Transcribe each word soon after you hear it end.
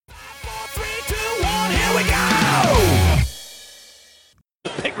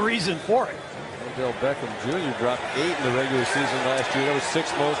reason for it. Odell Beckham Jr. dropped 8 in the regular season last year. That was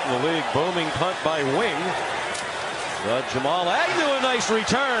 6th most in the league. Booming punt by Wing. But Jamal Agnew, a nice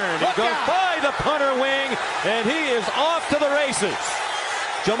return. He goes by the punter Wing, and he is off to the races.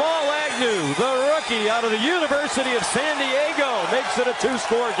 Jamal Agnew, the rookie out of the University of San Diego, makes it a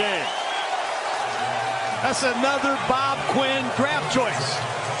 2-score game. That's another Bob Quinn draft choice.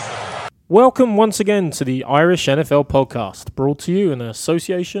 Welcome once again to the Irish NFL podcast, brought to you in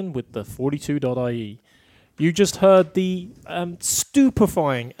association with the 42.ie. You just heard the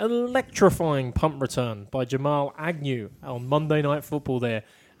stupefying, electrifying punt return by Jamal Agnew on Monday Night Football there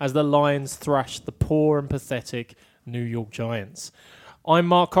as the Lions thrashed the poor and pathetic New York Giants. I'm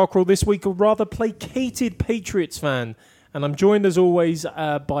Mark Cockrell, this week a rather placated Patriots fan, and I'm joined as always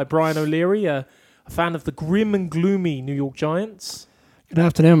by Brian O'Leary, a fan of the grim and gloomy New York Giants. Good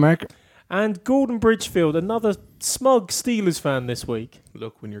afternoon, Mark. And Gordon Bridgefield, another smug Steelers fan this week.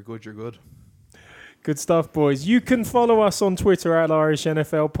 Look, when you're good, you're good. Good stuff, boys. You can follow us on Twitter at Irish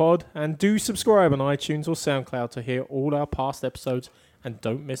NFL Pod, and do subscribe on iTunes or SoundCloud to hear all our past episodes, and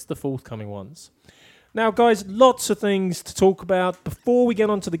don't miss the forthcoming ones. Now, guys, lots of things to talk about before we get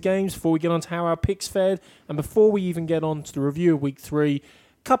on to the games, before we get on to how our picks fared, and before we even get on to the review of Week 3.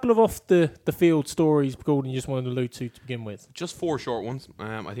 Couple of off-the-field stories Gordon just wanted to allude to begin with. Just 4 short ones.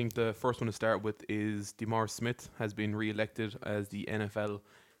 I think the first one to start with is DeMaurice Smith has been re-elected as the NFL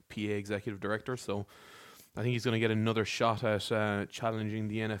PA Executive Director. So I think he's going to get another shot at challenging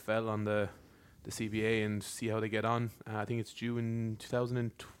the NFL on the CBA and see how they get on. I think it's due in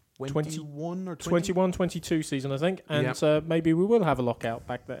 2021 or 21-22 season, I think. And maybe we will have a lockout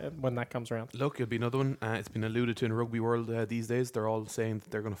back there when that comes around. Look, it'll be another one. It's been alluded to in rugby world these days. They're all saying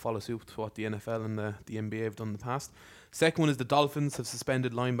that they're going to follow suit with what the NFL and the NBA have done in the past. Second one is the Dolphins have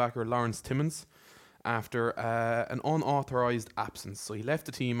suspended linebacker Lawrence Timmons after an unauthorized absence. So he left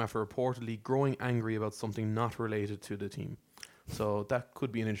the team after reportedly growing angry about something not related to the team. So that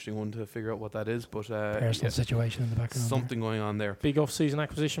could be an interesting one to figure out what that is. But personal situation in the background. Something going on there. Big off-season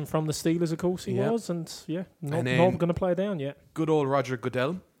acquisition from the Steelers, of course he was. And not going to play down yet. Good old Roger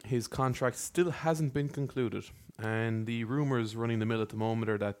Goodell. His contract still hasn't been concluded. And the rumours running the mill at the moment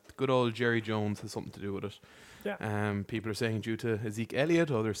are that good old Jerry Jones has something to do with it. Yeah. People are saying due to Zeke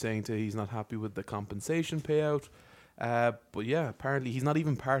Elliott, others saying he's not happy with the compensation payout. But yeah, apparently he's not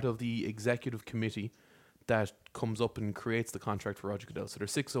even part of the executive committee that comes up and creates the contract for Roger Goodell. So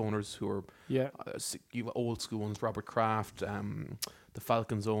there's 6 owners who are old school ones, Robert Kraft, the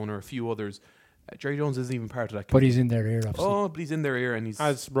Falcons owner, a few others. Jerry Jones isn't even part of that committee. But he's in their ear, obviously. Oh, but he's in their ear, and he's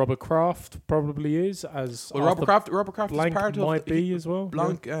as Robert Kraft probably is. As Robert Kraft is part of might be as well.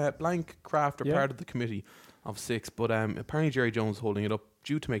 Blank Kraft are part of the committee of 6, but apparently Jerry Jones is holding it up,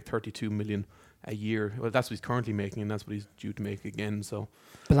 due to make $32 million a year. Well, that's what he's currently making, and that's what he's due to make again. So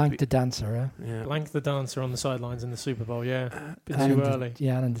Blank the dancer, yeah. Blank the dancer on the sidelines in the Super Bowl, bit too early.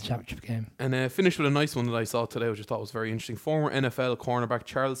 And in the championship game. And finish with a nice one that I saw today, which I thought was very interesting. Former NFL cornerback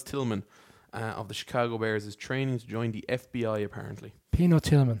Charles Tillman of the Chicago Bears is training to join the FBI, apparently. Pino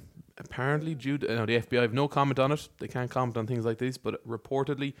Tillman. Apparently, the FBI have no comment on it. They can't comment on things like this, but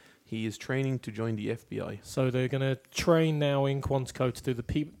reportedly, he is training to join the FBI. So they're going to train now in Quantico to do the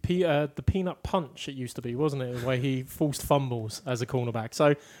peanut punch, it used to be, wasn't it? The way he forced fumbles as a cornerback.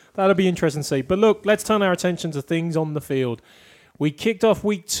 So that'll be interesting to see. But look, let's turn our attention to things on the field. We kicked off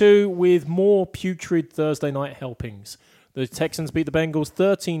week 2 with more putrid Thursday night helpings. The Texans beat the Bengals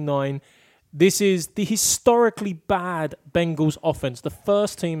 13-9. This is the historically bad Bengals offense, the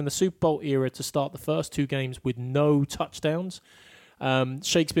first team in the Super Bowl era to start the first 2 games with no touchdowns.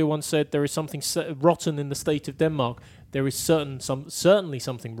 Shakespeare once said, there is something rotten in the state of Denmark. There is certainly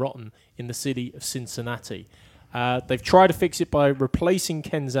something rotten in the city of Cincinnati. They've tried to fix it by replacing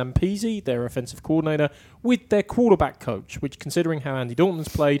Ken Zampese, their offensive coordinator, with their quarterback coach, which, considering how Andy Dalton's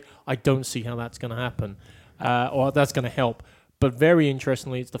played, I don't see how that's going to happen, or that's going to help. But very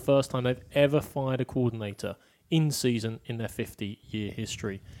interestingly, it's the first time they've ever fired a coordinator in season in their 50-year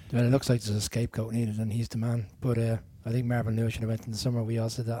history. Well, it looks like there's a scapegoat needed, and he's the man. But I think Marvin Lewis should have went in the summer. We all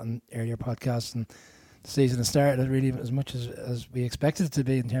said that in earlier podcasts, and the season has started really as much as we expected it to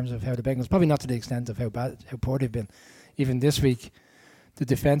be in terms of how the Bengals, probably not to the extent of how poor they've been. Even this week, the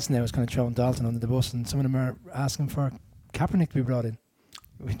defence now is kind of throwing Dalton under the bus, and some of them are asking for Kaepernick to be brought in,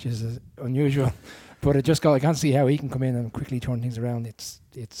 which is unusual. But I can't see how he can come in and quickly turn things around.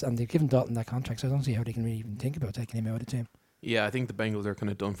 And they've given Dalton that contract, so I don't see how they can really even think about taking him out of the team. Yeah, I think the Bengals are kind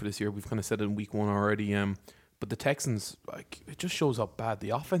of done for this year. We've kind of said it in week 1 already. But the Texans, it just shows how bad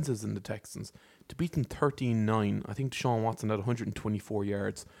the offense is in the Texans. To beat them 13-9, I think Deshaun Watson had 124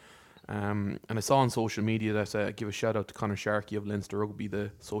 yards. And I saw on social media that give a shout out to Conor Sharkey of Leinster Rugby,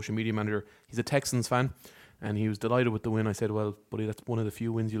 the social media manager. He's a Texans fan, and he was delighted with the win. I said, well, buddy, that's one of the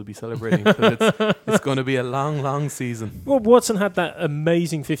few wins you'll be celebrating, because it's going to be a long, long season. Well, Watson had that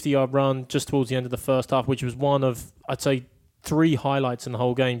amazing 50-yard run just towards the end of the first half, which was one of, I'd say, 3 highlights in the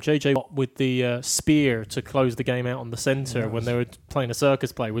whole game. JJ Watt with the spear to close the game out on the centre when they were playing a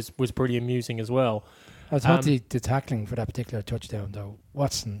circus play was pretty amusing as well. I thought the tackling for that particular touchdown, though,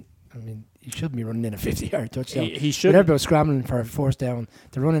 Watson, I mean, he shouldn't be running in a 50-yard touchdown. He should. Whenever they were scrambling for a first down,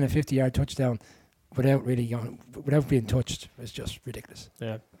 to run in a 50-yard touchdown without being touched is just ridiculous.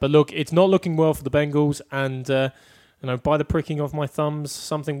 Yeah, but look, it's not looking well for the Bengals, and by the pricking of my thumbs,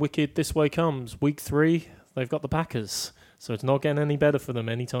 something wicked this way comes. Week 3, they've got the Packers, so it's not getting any better for them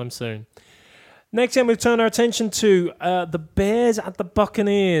anytime soon. Next game, we'll turn our attention to the Bears at the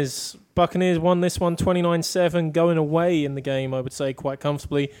Buccaneers. Buccaneers won this one 29-7, going away in the game, I would say, quite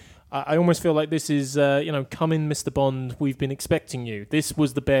comfortably. I almost feel like this is, come in, Mr. Bond, we've been expecting you. This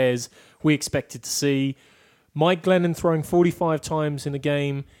was the Bears we expected to see. Mike Glennon throwing 45 times in a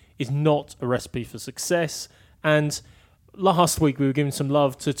game is not a recipe for success. And last week we were giving some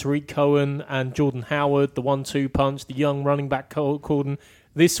love to Tariq Cohen and Jordan Howard, the 1-2 punch, the young running back Corden.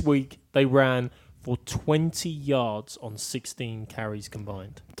 This week they ran for 20 yards on 16 carries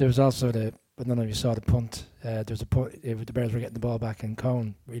combined. There was also I don't know if you saw the punt. There was a punt. The Bears were getting the ball back, and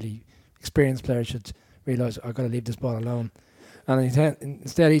Cohen, really experienced player, should realise, I've got to leave this ball alone. And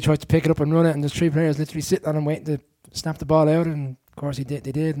instead he tried to pick it up and run it, and there's 3 players literally sitting on him waiting to snap the ball out, and of course they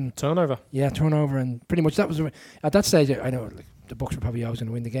did. And turnover. Yeah, turnover, and pretty much that was at that stage. I know the Bucs were probably always going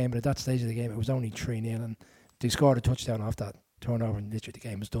to win the game, but at that stage of the game it was only 3-0, and they scored a touchdown off that turnover, and literally the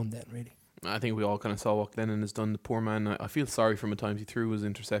game was done then, really. I think we all kind of saw what Glennon has done. The poor man, I feel sorry for him at times. He threw his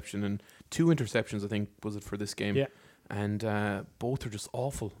interception, and 2 interceptions, I think, was it for this game. Yeah. And both are just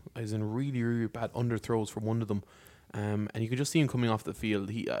awful, as in really, really bad underthrows for one of them. And you could just see him coming off the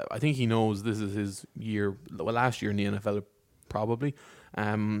field. I think he knows this is his year. Well, last year in the NFL, probably.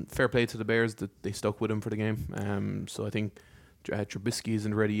 Fair play to the Bears that they stuck with him for the game. So I think Trubisky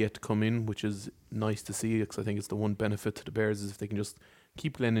isn't ready yet to come in, which is nice to see, because I think it's the one benefit to the Bears is if they can just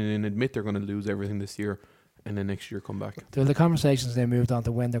keep Glennon in, admit they're going to lose everything this year, and then next year come back. The conversations they moved on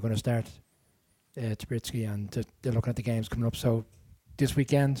to when they're going to start Trubisky, and they're looking at the games coming up. So this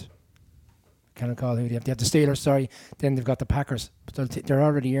weekend, can't recall who they have. They have the Steelers, sorry. Then they've got the Packers. But they're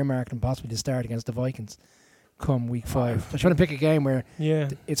already earmarked and possibly to start against the Vikings come week 5. They're trying to pick a game where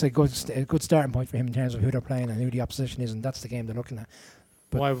it's a good starting point for him in terms of who they're playing and who the opposition is, and that's the game they're looking at.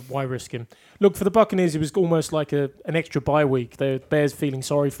 But why risk him? Look, for the Buccaneers, it was almost like an extra bye week. The Bears feeling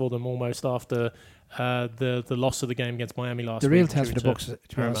sorry for them almost after the loss of the game against Miami last week. The real test for the Bucs,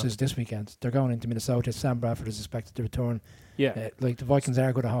 to be honest, is this weekend. They're going into Minnesota. Sam Bradford is expected to return. Yeah. The Vikings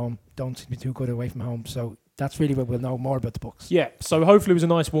are good at home. Don't seem to be too good away from home. So that's really where we'll know more about the Bucs. Yeah, so hopefully it was a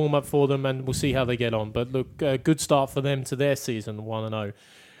nice warm-up for them, and we'll see how they get on. But look, good start for them to their season, 1-0.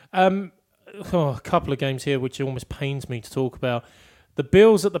 A couple of games here which almost pains me to talk about. The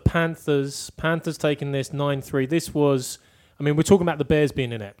Bills at the Panthers. Panthers taking this 9-3. This was, we're talking about the Bears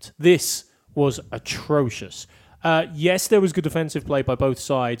being inept. This was atrocious. Yes, there was good defensive play by both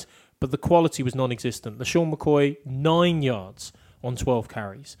sides, but the quality was non-existent. LaShawn McCoy, 9 yards on 12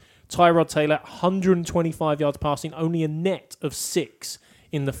 carries. Tyrod Taylor, 125 yards passing, only a net of 6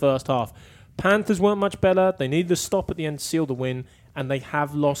 in the first half. Panthers weren't much better. They needed a stop at the end to seal the win, and they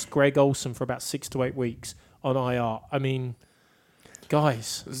have lost Greg Olsen for about 6 to 8 weeks on IR.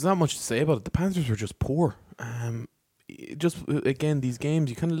 Guys, there's not much to say about it. The Panthers were just poor. Again, these games,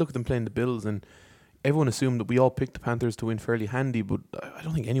 you kind of look at them playing the Bills, and everyone assumed that we all picked the Panthers to win fairly handy, but I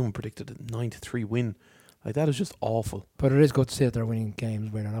don't think anyone predicted a 9-3 win. Like, that is just awful. But it is good to see that they're winning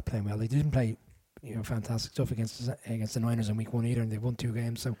games where they're not playing well. They didn't play fantastic stuff against the Niners in week 1 either, and they won 2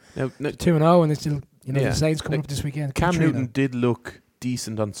 games. So now 2-0, and they still, the Saints coming up this weekend. Cam Newton did look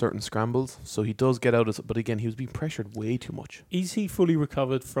decent on certain scrambles, so he does get out, but again, he was being pressured way too much. Is he fully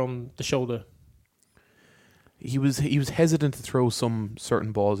recovered from the shoulder? He was hesitant to throw some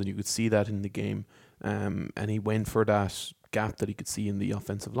certain balls, and you could see that in the game. And he went for that gap that he could see in the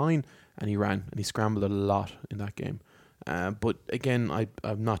offensive line, and he ran and he scrambled a lot in that game. But again, I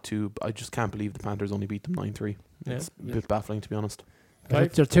just can't believe the Panthers only beat them 9-3. It's a bit baffling, to be honest. They're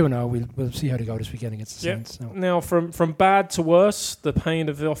 2-0. We'll see how they go this weekend against the Saints. So. Now, from bad to worse, the pain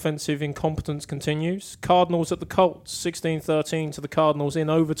of the offensive incompetence continues. Cardinals at the Colts, 16-13 to the Cardinals in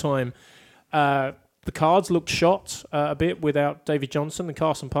overtime. The Cards looked shot a bit without David Johnson, and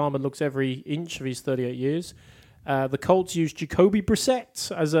Carson Palmer looks every inch of his 38 years. The Colts used Jacoby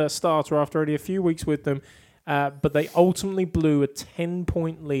Brissett as a starter after only a few weeks with them, but they ultimately blew a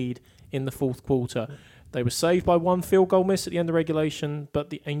 10-point lead in the fourth quarter. They were saved by one field goal miss at the end of regulation, but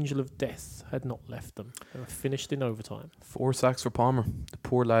the angel of death had not left them. They were finished in overtime. 4 sacks for Palmer. The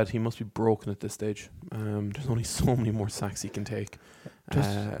poor lad, he must be broken at this stage. There's only so many more sacks he can take.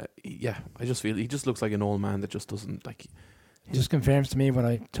 I just feel he just looks like an old man that just doesn't like. It just confirms to me what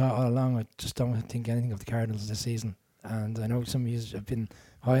I thought all along. I just don't think anything of the Cardinals this season. And I know some of you have been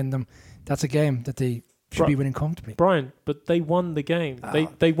high on them. That's a game that they should be winning comfortably. Brian, but they won the game.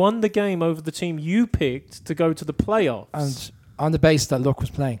 They won the game over the team you picked to go to the playoffs. And on the base that Luck was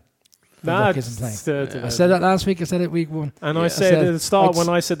playing. Luck isn't playing. I said that last week. I said it week 1. And I said at the start when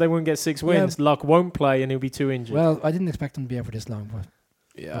I said they wouldn't get 6 wins, Luck won't play and he'll be too injured. Well, I didn't expect them to be out for this long. But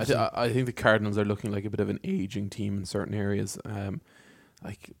yeah, I think the Cardinals are looking like a bit of an aging team in certain areas.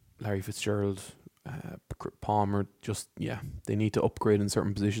 Like Larry Fitzgerald, Palmer, they need to upgrade in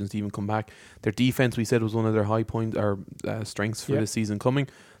certain positions to even come back. Their defense, we said, was one of their high points or strengths for this season coming.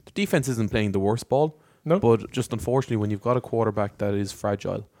 The defense isn't playing the worst ball, but just unfortunately, when you've got a quarterback that is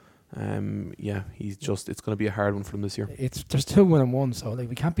fragile, it's going to be a hard one for them this year. They're still 1-1, so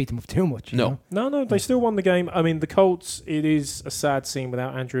we can't beat them up too much. No, they still won the game. I mean, the Colts, it is a sad scene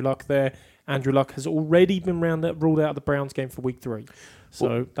without Andrew Luck there. Andrew Luck has already been ruled out of the Browns game for week 3.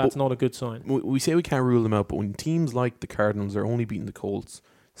 So that's not a good sign. We say we can't rule them out, but when teams like the Cardinals are only beating the Colts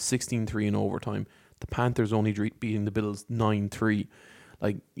 16-3 in overtime, the Panthers only beating the Bills 9-3.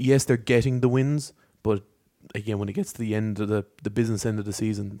 Like, yes, they're getting the wins, but again, when it gets to the end of the business end of the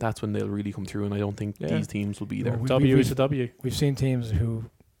season, that's when they'll really come through, and I don't think these teams will be there. W is a W. We've seen teams who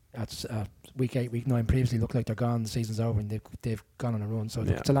at week 8, week 9 previously look like they're gone, the season's over, and they've gone on a run, so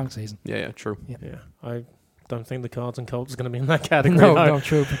it's a long season. Yeah, true. Yeah, I don't think the Cards and Colts is going to be in that category. No,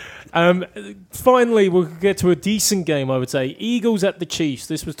 true. Finally, we'll get to a decent game, I would say. Eagles at the Chiefs.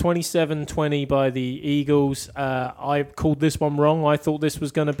 This was 27-20 by the Eagles. I called this one wrong. I thought this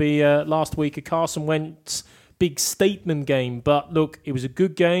was going to be last week a Carson Wentz big statement game. But look, it was a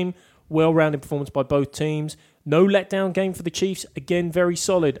good game. Well-rounded performance by both teams. No letdown game for the Chiefs. Again, very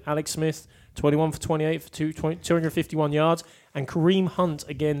solid. Alex Smith, 21 for 28 for 251 yards. And Kareem Hunt,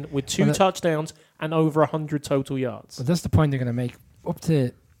 again, with 2 touchdowns and over 100 total yards. Well, that's the point they're going to make. Up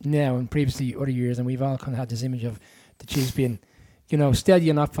to now and previously other years, and we've all kind of had this image of the Chiefs being, steady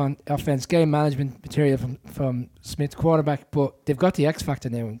enough on offense, game management material from Smith's quarterback, but they've got the X factor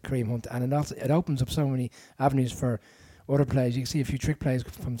now in Kareem Hunt, and it opens up so many avenues for other plays. You can see a few trick plays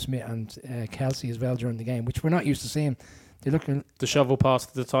from Smith and Kelsey as well during the game, which we're not used to seeing. They look the shovel pass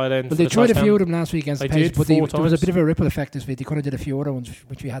to the tight end. Well, they tried a few of them last week against the Patriots, but there was a bit of a ripple effect this week. They could have did a few other ones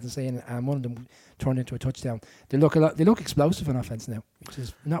which we hadn't seen, and one of them turned into a touchdown. They look explosive on offense now, which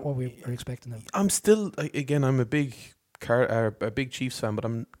is not what we were expecting them. I'm still I'm a big Chiefs fan, but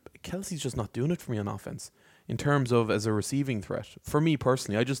Kelsey's just not doing it for me on offense in terms of as a receiving threat. For me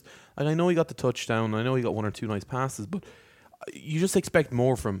personally, I know he got the touchdown, I know he got 1 or 2 nice passes, but you just expect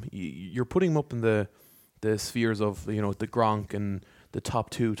more from him. You're putting him up in the spheres of the Gronk and the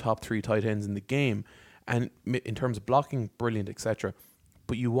top 3 tight ends in the game, and in terms of blocking, brilliant, etc.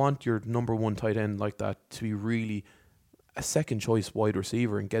 But you want your number 1 tight end like that to be really a second choice wide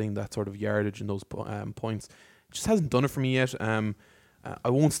receiver and getting that sort of yardage and those points. It just hasn't done it for me yet. I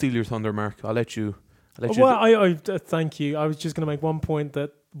won't steal your thunder, Mark. I'll let you. I thank you. I was just going to make one point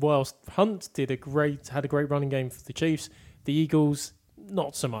that whilst Hunt had a great running game for the Chiefs, the Eagles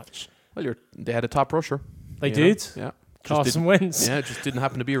not so much. Well, they had a top rusher. They did. Yeah. Carson Wentz. Yeah, it just didn't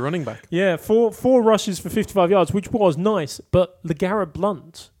happen to be a running back. Yeah, four rushes for 55 yards, which was nice. But LeGarrette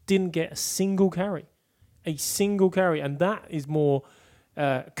Blount didn't get a single carry. And that is more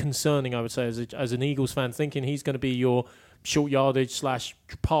concerning, I would say, as an Eagles fan, thinking he's going to be your short yardage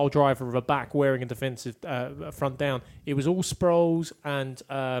 / pile driver of a back wearing a defensive front down. It was all Sproles and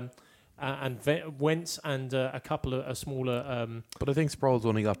Wentz and a couple of smaller. But I think Sproles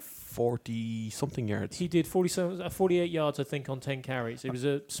only got 40-something yards. He did 48 yards, I think, on 10 carries. It was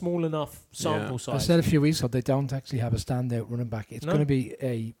a small enough sample size. I said a few weeks ago they don't actually have a standout running back. It's going to be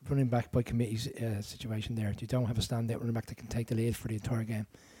a running back by committee situation there. You don't have a standout running back that can take the lead for the entire game.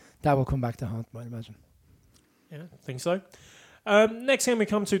 That will come back to haunt, I imagine. Yeah, I think so. Next game we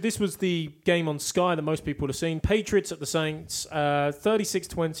come to, this was the game on Sky that most people have seen. Patriots at the Saints,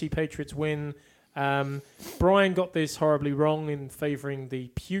 36-20, Patriots win. Brian got this horribly wrong in favouring the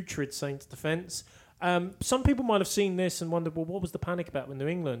putrid Saints defence. Some people might have seen this and wondered, well, what was the panic about with New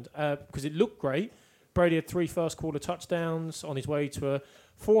England? Because it looked great. Brady had 3 first-quarter touchdowns on his way to a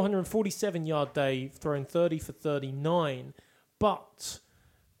 447-yard day, throwing 30 for 39. But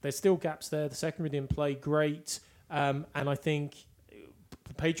there's still gaps there. The secondary didn't play great. And I think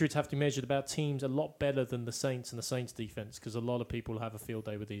the Patriots have to be measured about teams a lot better than the Saints and the Saints defense, because a lot of people have a field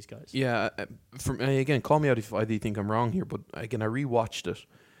day with these guys. Yeah, again, call me out if I do think I'm wrong here, but again, I rewatched it,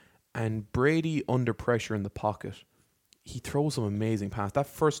 and Brady under pressure in the pocket, he throws some amazing pass. That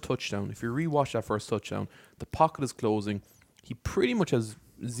first touchdown, if you rewatch that first touchdown, the pocket is closing. He pretty much has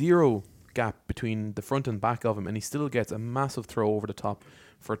zero gap between the front and back of him, and he still gets a massive throw over the top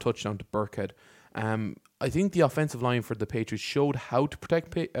for a touchdown to Burkhead. I think the offensive line for the Patriots showed how to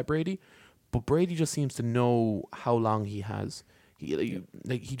protect Brady, but Brady just seems to know how long he has. He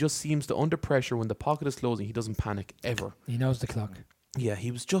just seems to, under pressure when the pocket is closing, he doesn't panic ever. He knows the clock. Yeah,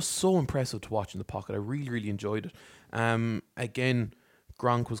 he was just so impressive to watch in the pocket. I really, really enjoyed it. Again,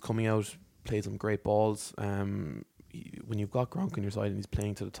 Gronk was coming out, played some great balls. When you've got Gronk on your side and he's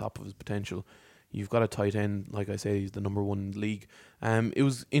playing to the top of his potential, you've got a tight end. Like I say, he's the number one in the league. It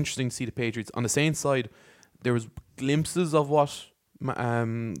was interesting to see the Patriots. On the Saints side, there was glimpses of what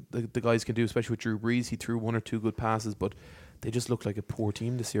the guys can do, especially with Drew Brees. He threw one or two good passes, but they just look like a poor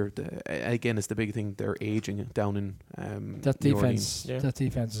team this year. Again, it's the big thing. They're aging down in that New defense. Orleans. Yeah. That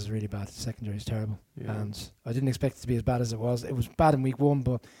defense is really bad. The secondary is terrible, Yeah. and I didn't expect it to be as bad as it was. It was bad in week 1,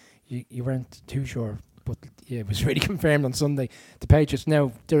 but you weren't too sure. But yeah, it was really confirmed on Sunday. The Patriots,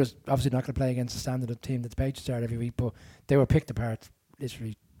 now they're obviously not going to play against the standard of team that the Patriots are every week, but they were picked apart,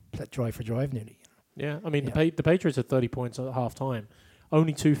 literally drive for drive nearly. Yeah, I mean, Yeah. the Patriots had 30 points at half time.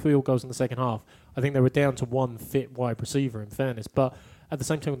 Only 2 field goals in the second half. I think they were down to one fit wide receiver, in fairness. But at the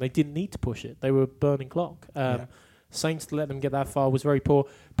same time, they didn't need to push it. They were burning clock. Saints to let them get that far was very poor.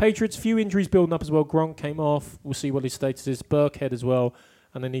 Patriots, few injuries building up as well. Gronk came off. We'll see what his status is. Burkhead as well.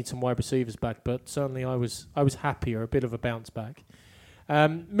 And they need some wide receivers back. But certainly I was happier, a bit of a bounce back.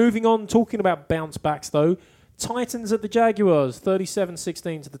 Moving on, talking about bounce backs though. Titans at the Jaguars,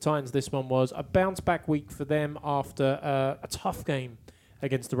 37-16 to the Titans. This one was a bounce back week for them after a tough game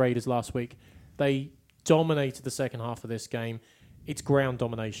against the Raiders last week. They dominated the second half of this game. It's ground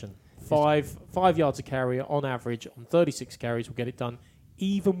domination. Five yards a carry on average on 36 carries will get it done,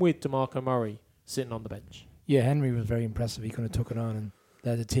 even with DeMarco Murray sitting on the bench. Yeah, Henry was very impressive. He kind of took it on and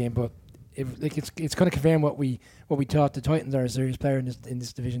led the team, but it's kind of confirmed what we thought. The Titans are a serious player in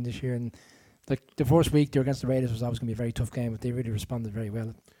this division this year, and like the first week there against the Raiders was always going to be a very tough game, but they really responded very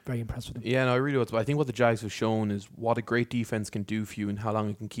well. Very impressed with them. Yeah, no, I really was. But I think what the Jags have shown is what a great defense can do for you and how long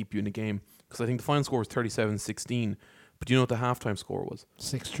it can keep you in a game. Because I think the final score was 37-16, but you know what the halftime score was?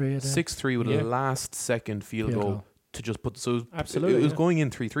 6-3. 6-3 with a last-second field goal to just put. So Absolutely, it was going in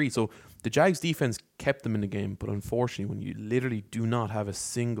 3-3. So the Jags defense kept them in the game, but unfortunately, when you literally do not have a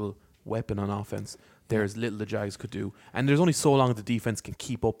single weapon on offense, there's little the Jags could do. And there's only so long the defense can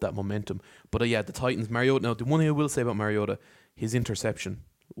keep up that momentum. But yeah, the Titans, Mariota. Now, the one thing I will say about Mariota, his interception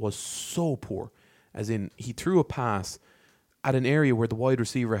was so poor. As in, he threw a pass at an area where the wide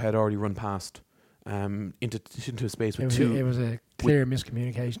receiver had already run past into a space with two. It was a clear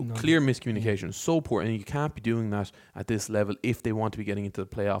miscommunication. Clear miscommunication. So poor. And you can't be doing that at this level if they want to be getting into the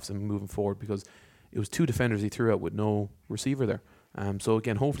playoffs and moving forward, because it was 2 defenders he threw out with no receiver there. So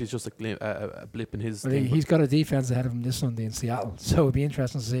again, hopefully it's just a blip in his thing. He's got a defense ahead of him this Sunday in Seattle, so it'll be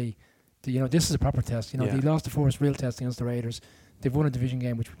interesting to see. This is a proper test. They lost the first real test against the Raiders. They've won a division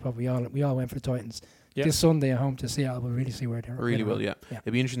game, which we all went for the Titans. Yep. This Sunday at home to Seattle, we'll really see where they're. Really will, yeah.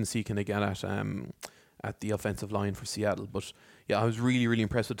 It'll be interesting to see can they get at the offensive line for Seattle. But yeah, I was really, really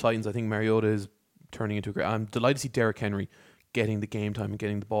impressed with Titans. I think Mariota is turning into a great. I'm delighted to see Derrick Henry getting the game time and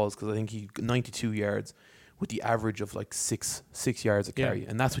getting the balls, because I think he 92 yards. With the average of like 6 yards a carry,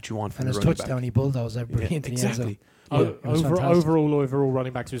 and that's what you want from the running back. And his touchdown, he bulldozed everybody into the end zone. Overall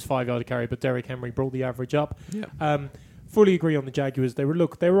running backs was 5 yard a carry, but Derrick Henry brought the average up. Yeah. Fully agree on the Jaguars. They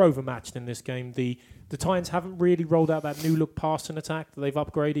were overmatched in this game. The Titans haven't really rolled out that new look passing attack that they've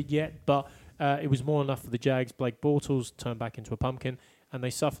upgraded yet, but it was more enough for the Jags. Blake Bortles turned back into a pumpkin, and they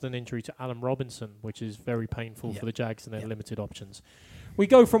suffered an injury to Allen Robinson, which is very painful for the Jags and their limited options. We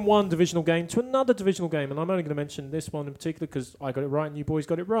go from one divisional game to another divisional game, and I'm only going to mention this one in particular because I got it right and you boys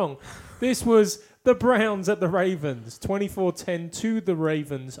got it wrong. This was the Browns at the Ravens, 24-10 to the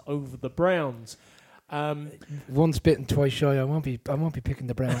Ravens over the Browns. Once bitten, twice shy. I won't be picking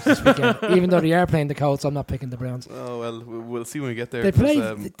the Browns this weekend. Even though they are playing the Colts, I'm not picking the Browns. Oh well, we'll see when we get there. They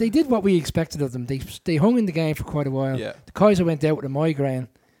played. They did what we expected of them. They hung in the game for quite a while. Yeah. The Kaiser went out with a migraine.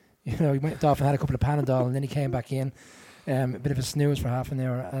 He went off and had a couple of Panadol, and then he came back in. A bit of a snooze for half an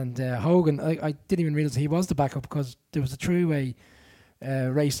hour. And Hogan, I didn't even realise he was the backup, because there was a three-way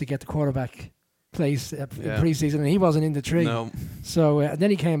race to get the quarterback place in pre-season, and he wasn't in the tree. No. So and then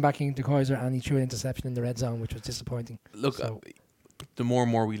he came back into Kaiser and he threw an interception in the red zone, which was disappointing. Look, the more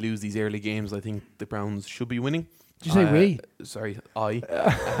and more we lose these early games, I think the Browns should be winning. Did you say we? Sorry, I.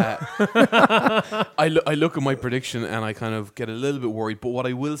 I look at my prediction and I kind of get a little bit worried. But what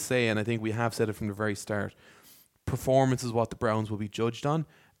I will say, and I think we have said it from the very start, performance is what the Browns will be judged on.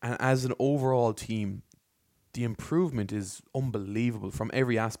 And as an overall team, the improvement is unbelievable from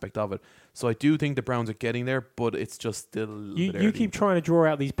every aspect of it. So I do think the Browns are getting there, but it's just still a little bit early. You keep trying to draw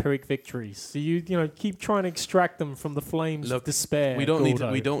out these Pyrrhic victories. So you keep trying to extract them from the flames of despair. We don't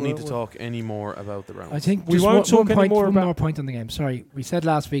need to talk any more about the Browns. I think we just won't talk one anymore more point on the game. Sorry, we said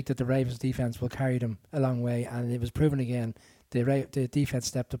last week that the Ravens defense will carry them a long way, and it was proven again. The defense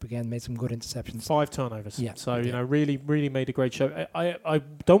stepped up again, made some good interceptions. 5 turnovers. Yeah. So, really, really made a great show. I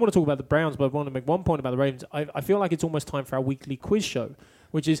don't want to talk about the Browns, but I want to make one point about the Ravens. I feel like it's almost time for our weekly quiz show,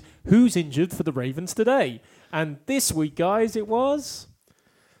 which is who's injured for the Ravens today. And this week, guys, it was...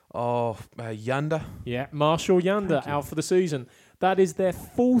 Yanda. Yeah, Marshall Yanda out for the season. That is their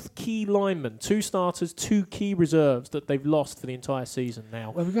 4th key lineman. 2 starters, 2 key reserves that they've lost for the entire season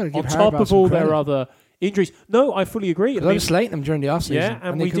now. Well, we've got to give on top Harbaugh of some all credit. their other... injuries. No, I fully agree. I was slating them during the offseason. Yeah,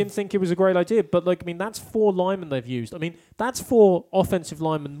 and we didn't think it was a great idea. But, that's 4 linemen they've used. That's 4 offensive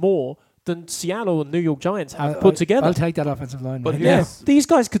linemen more than Seattle and New York Giants have put together. I'll take that offensive line. But These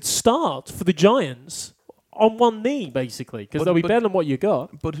guys could start for the Giants on one knee, basically, because they'll be better than what you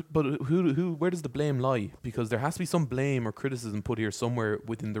got. But who? Where does the blame lie? Because there has to be some blame or criticism put here somewhere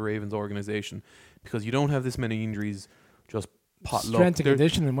within the Ravens organization, because you don't have this many injuries just potluck. Strength and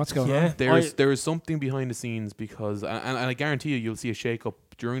conditioning, what's going on? There is something behind the scenes, because and I guarantee you'll see a shake up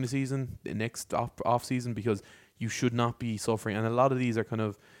during the season, the next off season, because you should not be suffering, and a lot of these are kind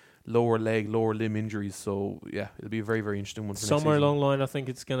of lower leg, lower limb injuries. So yeah, it'll be a very, very interesting one for somewhere next season. along the line. I think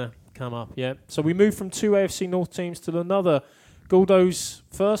it's going to come up. Yeah. So we move from 2 AFC North teams to another. Goldo's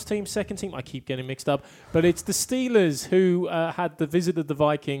first team, second team. I keep getting mixed up, but it's the Steelers who visited the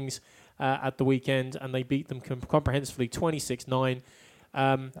Vikings at the weekend, and they beat them comprehensively, 26-9.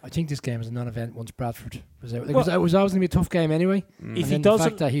 I think this game is a non-event once Bradford was out. It was always going to be a tough game anyway. If he doesn't, the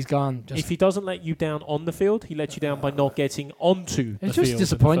fact that he's gone, if he doesn't let you down on the field, he lets you down by not getting onto the field. It's just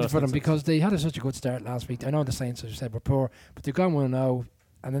disappointing for them because they had such a good start last week. I know the Saints, as you said, were poor, but they've gone 1-0,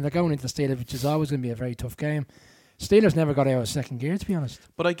 and then they're going into the Steelers, which is always going to be a very tough game. Steelers never got out of second gear, to be honest.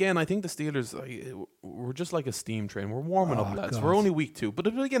 But again, I think the Steelers, we're just like a steam train. We're warming up, lads. God. We're only week 2. But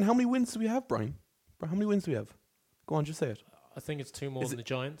again, how many wins do we have, Brian? How many wins do we have? Go on, just say it. I think it's 2 more than the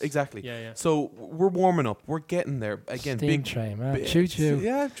Giants. Exactly. Yeah. So we're warming up. We're getting there. Again, steam train, man. Choo-choo.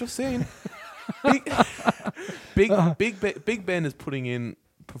 Yeah, just saying. Big Ben is putting in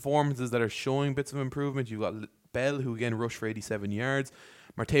performances that are showing bits of improvement. You've got Bell, who again rushed for 87 yards.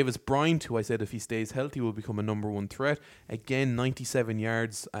 Martavis Bryant, who I said if he stays healthy will become a number 1 threat. Again, 97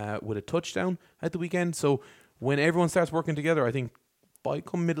 yards with a touchdown at the weekend. So when everyone starts working together, I think by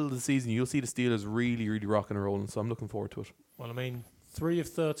come middle of the season, you'll see the Steelers really, really rocking and rolling. So I'm looking forward to it. Well, 3 of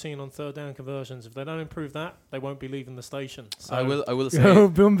 13 on third down conversions. If they don't improve that, they won't be leaving the station. So I will say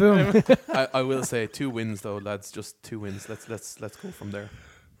boom boom. I will say 2 wins though, lads. Just 2 wins. Let's go from there.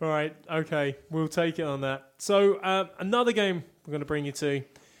 All right, okay, we'll take it on that. So another game we're going to bring you to,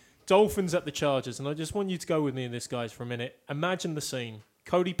 Dolphins at the Chargers, and I just want you to go with me in this, guys, for a minute. Imagine the scene.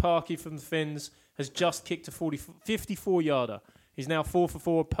 Cody Parkey from the Finns has just kicked a 54-yarder. He's now 4 for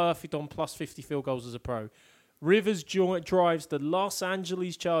 4, perfect on plus 50 field goals as a pro. Rivers drives the Los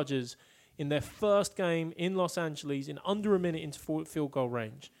Angeles Chargers in their first game in Los Angeles in under a minute into field goal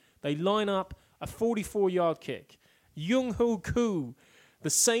range. They line up a 44-yard kick. Young-Ho Koo,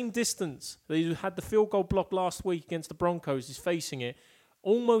 the same distance that he had the field goal block last week against the Broncos, is facing it.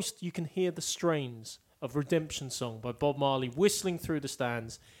 Almost you can hear the strains of Redemption Song by Bob Marley whistling through the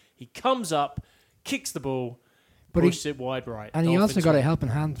stands. He comes up, kicks the ball, pushes it wide right. And he also got a helping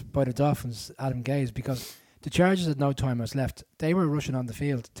hand by the Dolphins, Adam Gase, because the Chargers had no timeouts left. They were rushing on the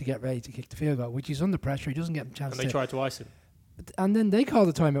field to get ready to kick the field goal, which is under pressure. He doesn't get a chance and they tried to ice him. And then they called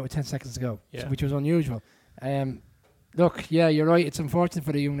the timeout with 10 seconds to go, which was unusual. Look, yeah, you're right. It's unfortunate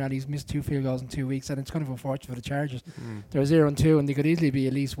for the young lad. He's missed 2 field goals in 2 weeks, and it's kind of unfortunate for the Chargers. They're 0-2, and they could easily be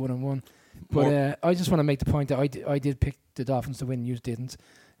at least 1-1. But I just want to make the point that I did pick the Dolphins to win. You didn't.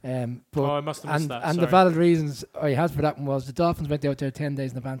 But I must have missed that. And the valid reasons I had for that one was the Dolphins went out there 10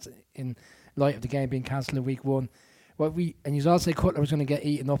 days in advance in light of the game being cancelled in week 1. And you all say Cutler was going to get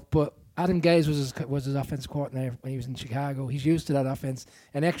eaten up, but Adam Gase was his offensive coordinator when he was in Chicago. He's used to that offense.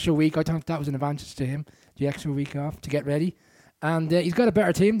 An extra week, I thought that was an advantage to him, the extra week off to get ready. And he's got a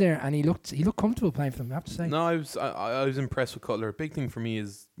better team there, and he looked comfortable playing for them, I have to say. No, I was impressed with Cutler. A big thing for me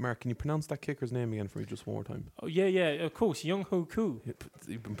is, Mark, can you pronounce that kicker's name again for me just one more time? Oh, yeah, of course, Young-Ho Koo.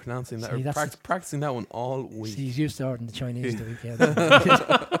 You've been pronouncing that, practicing that one all week. He's used to ordering the Chinese the weekend.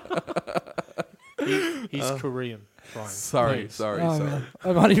 He's Korean. Brian, Sorry. please. Man.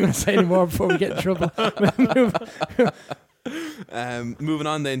 I'm not even going to say any more before we get in trouble. Moving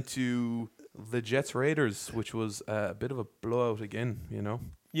on then to the Jets Raiders, which was a bit of a blowout again,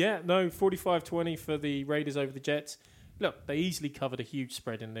 Yeah, no, 45-20 for the Raiders over the Jets. Look, they easily covered a huge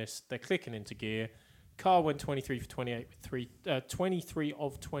spread in this. They're clicking into gear. Carr went 23 for 28 with 23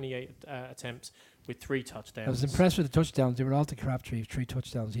 of 28 attempts with 3 touchdowns. I was impressed with the touchdowns. They were all to Crabtree, 3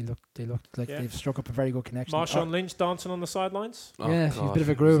 touchdowns. They looked like they've struck up a very good connection. Marshawn Lynch dancing on the sidelines. Yeah, he's a bit of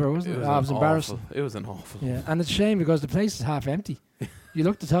a groover, wasn't it? I was embarrassed. It was an awful. Yeah, and it's a shame because the place is half empty. You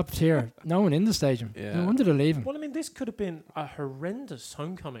look at the top tier, no one in the stadium. Yeah. No wonder they're leaving. Well, I mean, this could have been a horrendous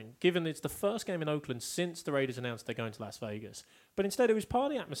homecoming, given it's the first game in Oakland since the Raiders announced they're going to Las Vegas. But instead, it was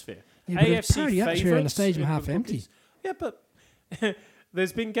party atmosphere. Yeah, but it's AFC party atmosphere in the favourites stadium in half the empty. rookies. Yeah, but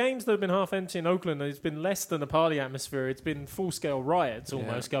there's been games that have been half empty in Oakland, and it's been less than a party atmosphere. It's been full-scale riots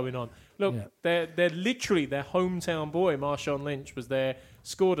almost going on. Look, they're literally their hometown boy, Marshawn Lynch, was there,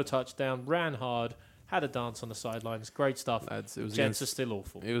 scored a touchdown, ran hard, had a dance on the sidelines. Great stuff. Jets are still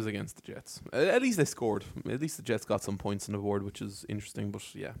awful. It was against the Jets. At least they scored. At least the Jets got some points on the board, which is interesting. But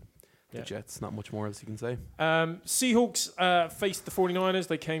the Jets, not much more else you can say. Seahawks faced the 49ers.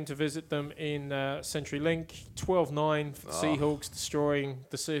 They came to visit them in CenturyLink. 12-9 for the Seahawks, destroying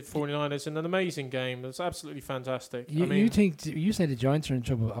the 49ers in an amazing game. It was absolutely fantastic. You say the Giants are in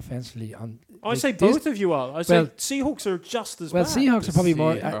trouble offensively? I say both of you are. I say Seahawks are just as bad. Well, Seahawks are probably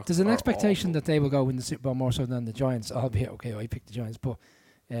more. There's an expectation that they will go win the Super Bowl more so than the Giants. Albeit, okay, I picked the Giants, but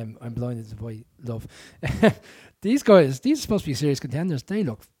I'm blinded by love. These guys, these are supposed to be serious contenders. They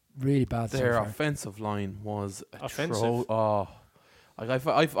look really bad. Their so far. offensive line was offensive.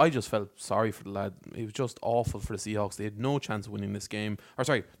 I just felt sorry for the lad. It was just awful for the Seahawks. They had no chance of winning this game.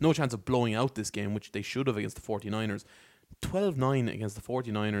 No chance of blowing out this game, which they should have against the 49ers. 12-9 against the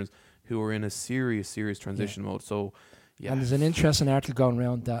 49ers, who were in a serious transition mode. So, yeah. And there's an interesting article going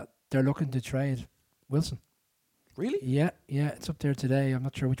around that they're looking to trade Wilson. Really? Yeah, it's up there today. I'm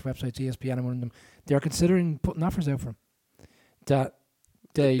not sure which website's ESPN and one of them. They're considering putting offers out for him.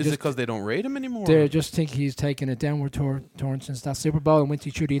 Is it because they don't rate him anymore? They just think he's taken a downward turn since that Super Bowl and went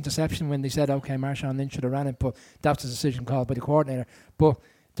through the interception when they said, okay, Marshawn Lynch should have ran it, but that's a decision called by the coordinator. But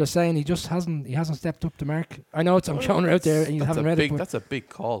they're saying he hasn't stepped up to mark. I know I'm showing her out there and you haven't read it. That's a big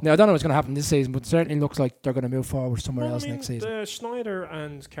call. Now, I don't know what's going to happen this season, but it certainly looks like they're going to move forward somewhere else next season. Schneider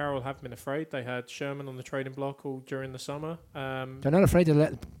and Carroll have been afraid. They had Sherman on the trading block all during the summer. They're not afraid to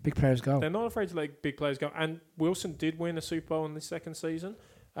let big players go. They're not afraid to let big players go. And Wilson did win a Super Bowl in the second season.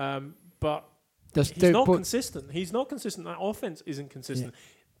 But he's not consistent. He's not consistent. That offense isn't consistent.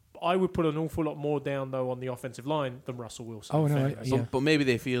 Yeah. I would put an awful lot more down, though, on the offensive line than Russell Wilson. Oh, no. But maybe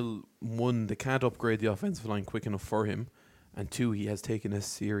they feel, one, they can't upgrade the offensive line quick enough for him, and two, he has taken a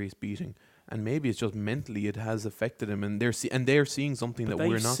serious beating. And maybe it's just mentally it has affected him, and they're seeing something that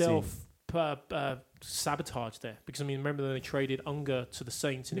we're not seeing. Sabotage there, because I mean, remember they traded Unger to the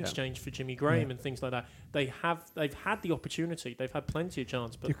Saints in exchange for Jimmy Graham and things like that. They've had the opportunity, they've had plenty of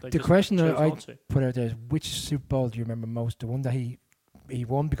chance, but the question that I put out there is, which Super Bowl do you remember most? The one that he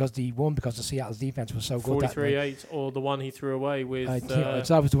won because the Seattle's defense was so good. 43-8, or the one he threw away with.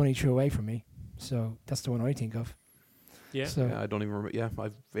 That was the one he threw away from me, so that's the one I think of. Yeah. I don't even remember. Yeah,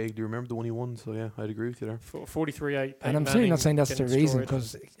 I vaguely remember the one he won. So yeah, I'd agree with you there. 43-8. And I'm certainly not saying that's the reason,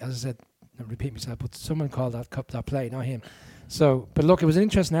 because as I said, I repeat myself, but someone called that play, not him. So, but look, it was an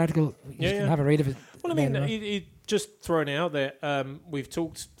interesting article. You can have a read of it. Well, I mean, it just throwing it out there. We've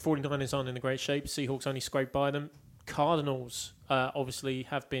talked 49ers aren't in a great shape. Seahawks only scraped by them. Cardinals obviously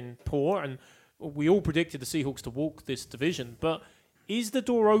have been poor, and we all predicted the Seahawks to walk this division. But is the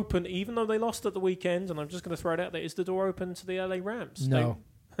door open, even though they lost at the weekend? And I'm just going to throw it out there: is the door open to the LA Rams? No,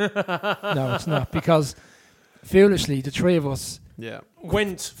 no, it's not, because foolishly the three of us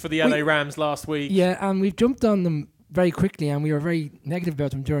went for the LA Rams last week. Yeah, and we've jumped on them very quickly, and we were very negative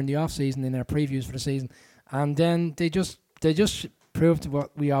about them during the off season in our previews for the season, and then they just proved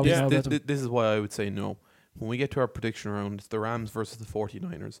what we always know about them. This is why I would say no. When we get to our prediction round, it's the Rams versus the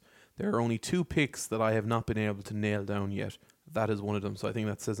 49ers. There are only 2 picks that I have not been able to nail down yet. That is one of them. So I think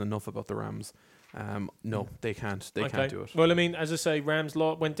that says enough about the Rams. No, they can't. They can't do it. Well, I mean, as I say, Rams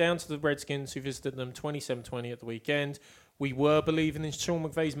went down to the Redskins, who visited them 27-20 at the weekend. We were believing in Sean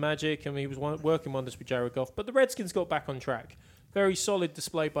McVay's magic, and he was working wonders with Jared Goff. But the Redskins got back on track. Very solid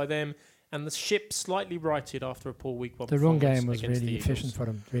display by them. And the ship slightly righted after a poor week one. The run game was really efficient for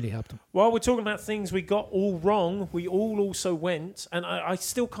them, really helped them. While we're talking about things we got all wrong, we all also went, and I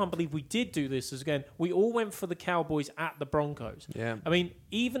still can't believe we did do this again, we all went for the Cowboys at the Broncos. Yeah. I mean,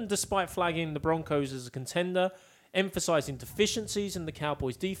 even despite flagging the Broncos as a contender, emphasizing deficiencies in the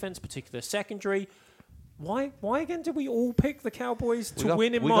Cowboys' defense, particularly their secondary, Why again did we all pick the Cowboys We to got-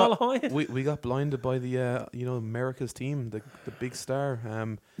 win in we Mile got- High? We got blinded by the America's team, the big star.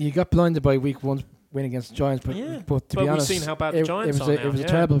 You got blinded by week 1 win against the Giants, but Yeah. but to But be we've honest, seen how bad the Giants it was are a, now, it was yeah. a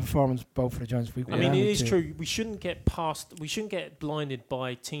terrible performance both for the Giants. Week I mean, one it and is two. true. We shouldn't get blinded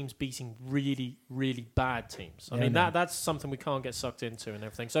by teams beating really, really bad teams. I Yeah, mean, no. that's something we can't get sucked into and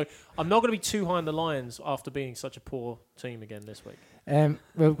everything. So I'm not going to be too high on the Lions after being such a poor team again this week.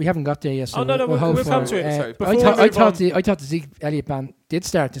 Well, we haven't got there yet. So Oh, no, we'll hold we'll for come to it. Sorry, Before I we thought move on- the Zeke Elliott ban did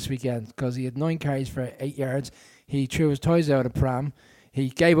start this weekend because he had 9 carries for 8 yards. He threw his toys out of pram. He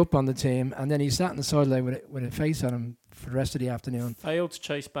gave up on the team, and then he sat on the sideline with a face on him for the rest of the afternoon. Failed to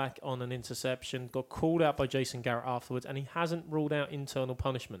chase back on an interception, got called out by Jason Garrett afterwards, and he hasn't ruled out internal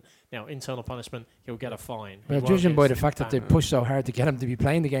punishment. Now, internal punishment, he'll get a fine. He Well, won't judging get by the fact that they banned. pushed so hard to get him to be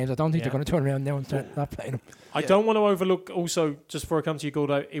playing the games, I don't think Yeah. they're going to turn around now and start not playing him. I don't want to overlook also, just before I come to you,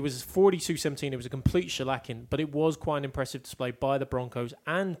 Gordo, it was 42-17. It was a complete shellacking, but it was quite an impressive display by the Broncos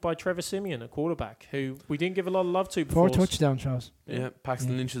and by Trevor Siemian, a quarterback, who we didn't give a lot of love to before. 4 touchdown throws. Yeah,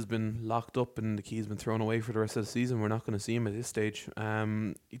 Paxton Yeah. Lynch has been locked up and the key's been thrown away for the rest of the season. We're not going to see him at this stage.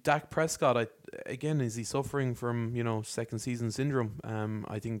 Dak Prescott, is he suffering from second season syndrome?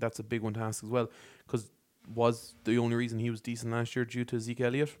 I think that's a big one to ask as well, because was the only reason he was decent last year due to Zeke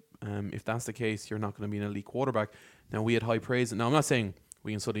Elliott? If that's the case, you're not going to be an elite quarterback. Now, we had high praise. Now, I'm not saying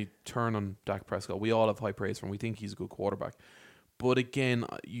we can suddenly turn on Dak Prescott. We all have high praise for him. We think he's a good quarterback. But again,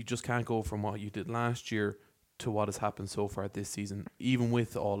 you just can't go from what you did last year to what has happened so far this season, even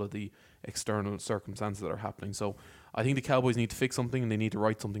with all of the external circumstances that are happening. So I think the Cowboys need to fix something and they need to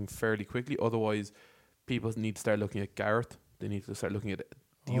write something fairly quickly. Otherwise, people need to start looking at Garrett. They need to start looking at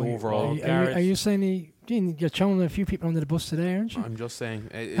the overall. Are you saying you're throwing a few people under the bus today, aren't you? I'm just saying.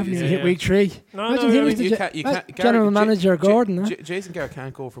 Haven't you Yeah. hit week 3? No, Imagine no, he I was mean, the general manager Gordon. Huh? Jason Garrett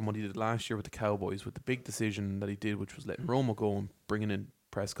can't go from what he did last year with the Cowboys, with the big decision that he did, which was letting Romo go and bringing in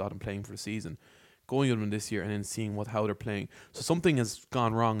Prescott and playing for the season, going with them this year and then seeing how they're playing. So something has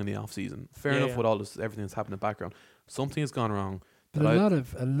gone wrong in the off season. Fair enough with all this, everything that's happened in the background. Something has gone wrong. But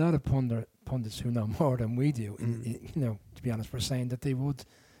a lot of pundits who know more than we do, to be honest, were saying that they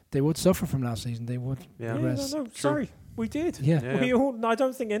would suffer from last season. They would Yeah. regress. No, sorry, we did. Yeah. We all. I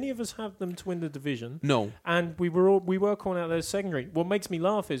don't think any of us have them to win the division. No. And we were calling out their secondary. What makes me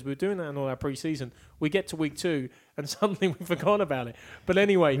laugh is we're doing that in all our pre-season. We get to week 2 and suddenly we forgot about it. But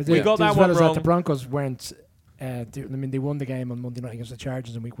anyway, we got that as well one as wrong. that, the Broncos weren't. They won the game on Monday night against the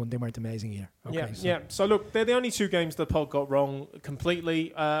Chargers in week 1. They weren't amazing either. Okay, Yeah. So look, they're the only 2 games the pod got wrong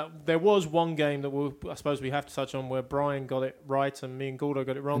completely. There was one game that I suppose we have to touch on where Brian got it right and me and Gordo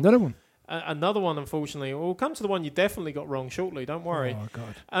got it wrong. Another one. Another one, unfortunately. We'll come to the one you definitely got wrong shortly. Don't worry. Oh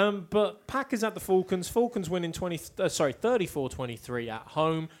God. But Packers at the Falcons. Falcons winning 34-23 at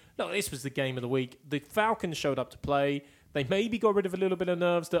home. No, this was the game of the week. The Falcons showed up to play. They maybe got rid of a little bit of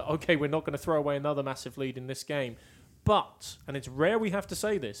nerves that, okay, we're not going to throw away another massive lead in this game. But, and it's rare we have to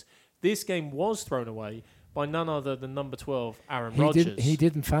say this game was thrown away by none other than number 12, Aaron Rodgers. He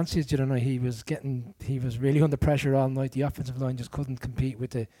didn't fancy it, He was really under pressure all night. The offensive line just couldn't compete with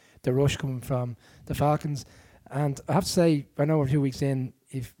the rush coming from the Falcons. And I have to say, I know we're 2 weeks in,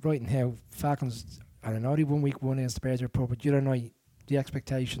 if right now Falcons, I don't know, they won week 1 against the Bears report, but the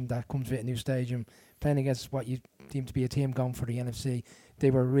expectation that comes with a new stadium, playing against what you deem to be a team going for the NFC,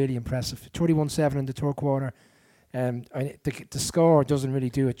 they were really impressive. 31-7 in the third quarter. The score doesn't really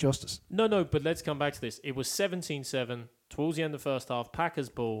do it justice. No, but let's come back to this. It was 17-7 towards the end of the first half. Packers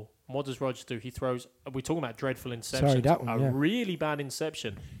ball. And what does Rodgers do? He throws. We're talking about dreadful inception. Sorry, that one, yeah. Really bad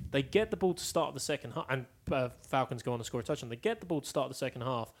inception. They get the ball to start the second half, and Falcons go on to score a touchdown. They get the ball to start the second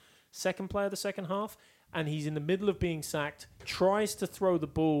half. Second play of the second half, and he's in the middle of being sacked. Tries to throw the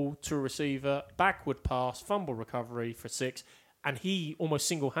ball to a receiver. Backward pass, fumble recovery for 6, and he almost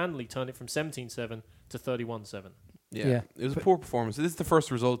single-handedly turned it from 17-7 to 31-7. Yeah, it was a poor performance. This is the first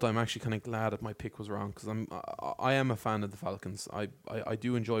result I'm actually kind of glad that my pick was wrong, because I am a fan of the Falcons. I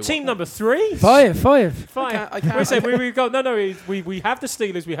do enjoy Team number 3? Five. I can't- We say we go. No. We have the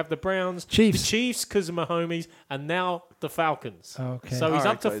Steelers. We have the Browns, Chiefs. the Chiefs because of Mahomes, and now the Falcons. Okay. So he's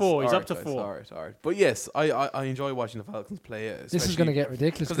All up to right, 4. He's guys. up to 4. All right. But yes, I enjoy watching the Falcons play. This is going to get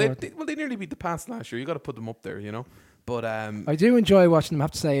ridiculous. because they nearly beat the Pats last year. You got to put them up there, But I do enjoy watching them. I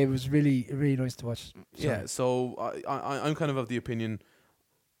have to say, it was really, really nice to watch. yeah, so I'm kind of the opinion.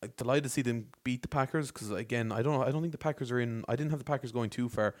 I'm delighted to see them beat the Packers, because again, I don't think the Packers are in. I didn't have the Packers going too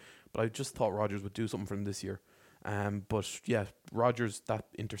far, but I just thought Rodgers would do something for them this year. But yeah, Rodgers, that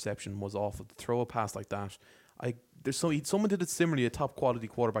interception was awful. To throw a pass like that, someone did it similarly. A top quality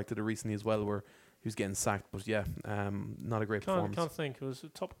quarterback did it recently as well, where he was getting sacked. But yeah, not a great performance. Can't think. Was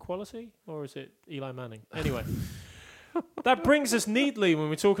it top quality or is it Eli Manning? Anyway. That brings us neatly, when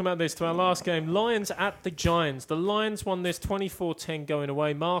we're talking about this, to our last game. Lions at the Giants. The Lions won this 24-10 going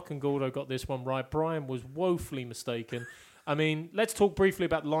away. Mark and Gordo got this one right. Brian was woefully mistaken. I mean, let's talk briefly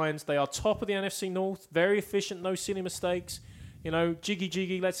about the Lions. They are top of the NFC North. Very efficient, no silly mistakes. You know,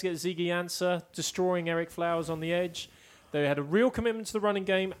 jiggy, let's get Ziggy answer. Destroying Eric Flowers on the edge. They had a real commitment to the running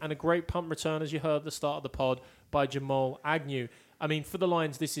game and a great punt return, as you heard at the start of the pod, by Jamal Agnew. I mean, for the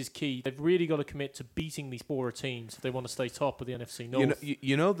Lions, this is key. They've really got to commit to beating these poorer teams if they want to stay top of the NFC North.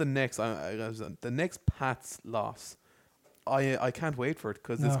 You know the next Pats loss. I can't wait for it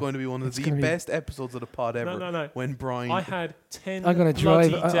because it's going to be one of the best episodes of the pod ever. No. When Brian, I had 10. I'm going to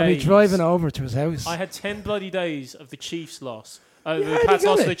drive. I'll be driving over to his house. I had 10 bloody days of the Chiefs loss. The Pats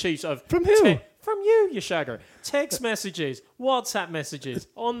lost to the Chiefs. From who? From you, you shagger. Text messages, WhatsApp messages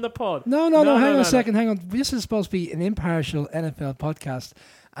on the pod. No. Hang on a second. Hang on. This is supposed to be an impartial NFL podcast,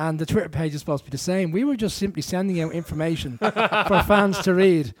 and the Twitter page is supposed to be the same. We were just simply sending out information for fans to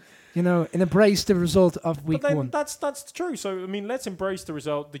read. You know, and embrace the result of week one. That's true. So, I mean, let's embrace the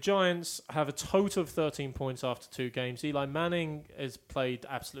result. The Giants have a total of 13 points after 2 games. Eli Manning has played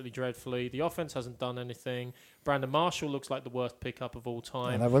absolutely dreadfully. The offense hasn't done anything. Brandon Marshall looks like the worst pickup of all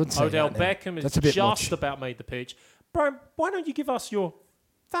time. Odell Beckham has just about made the pitch. Brian, why don't you give us your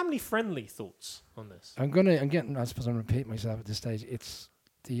family-friendly thoughts on this? I suppose I'm repeating myself at this stage. It's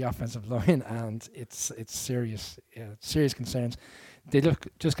the offensive line, and it's serious concerns. They look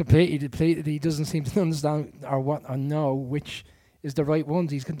just completely depleted. He doesn't seem to understand or know which is the right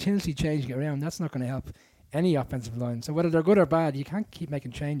ones. He's continuously changing it around. That's not going to help any offensive line. So whether they're good or bad, you can't keep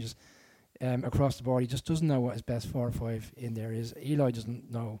making changes across the board. He just doesn't know what his best 4 or 5 in there is. Eli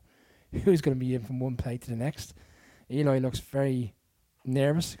doesn't know who's going to be in from one play to the next. Eli looks very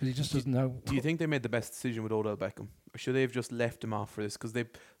nervous because he just doesn't know. Do you think they made the best decision with Odell Beckham? Or should they have just left him off for this? Because they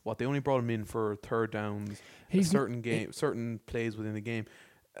only brought him in for third downs, certain plays within the game.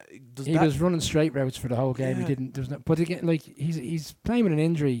 He was running straight routes for the whole game. Yeah. He didn't. There's no. But again, like he's playing with an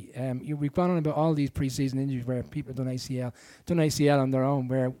injury. We've gone on about all these preseason injuries where people have done ACL on their own.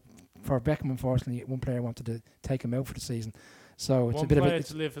 Where for Beckham, unfortunately, one player wanted to take him out for the season. So it's one a bit of player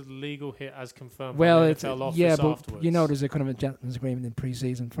to live with a legal hit as confirmed. Well, it's but afterwards. You know, there's a kind of a gentleman's agreement in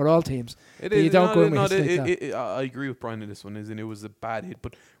pre-season for all teams. It is. I agree with Brian in this one. It was a bad hit,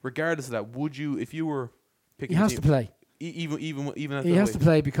 but regardless of that, would you, if you were picking, he has to play. Even at he has to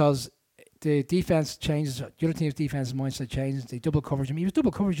play because the defense changes. The other team's defensive mindset changes. They double coverage him. He was double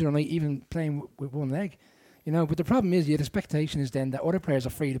coverage on even playing with one leg. You know, but the problem is the expectation is then that other players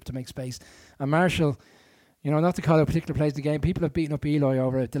are freed up to make space, and Marshall. You know, not to call out particular plays of the game. People have beaten up Eli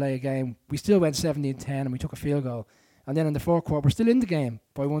over a delay of game. We still went 17-10 and we took a field goal. And then in the fourth quarter, we're still in the game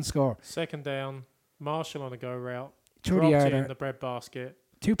by 1 score. Second down, Marshall on a go route. 30-yarder in the breadbasket.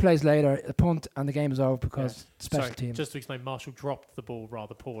 2 plays later, a punt, and the game is over because special teams. Just to explain, Marshall dropped the ball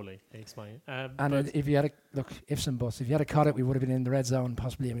rather poorly. Explain. And if you had ifs and buts. If you had caught it, we would have been in the red zone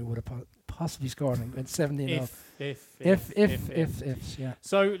possibly, and we would have possibly scored and went 17-0. Ifs, yeah.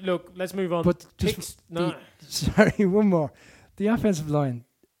 So look, let's move on. But sorry, one more. The offensive line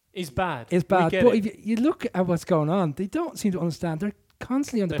is bad. But if you look at what's going on, they don't seem to understand. They're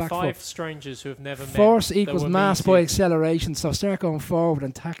constantly on the back foot. 5 strangers who have never met. Force equals mass by acceleration. So start going forward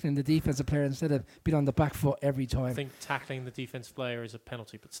and tackling the defensive player instead of being on the back foot every time. I think tackling the defensive player is a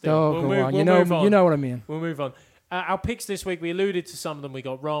penalty, but still. We'll move on. You know what I mean. We'll move on. Our picks this week, we alluded to some of them we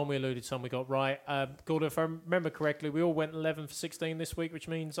got wrong, we alluded to some we got right. Gordon, if I remember correctly, we all went 11 for 16 this week, which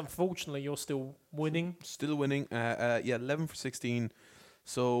means, unfortunately, you're still winning. Still winning. 11 for 16.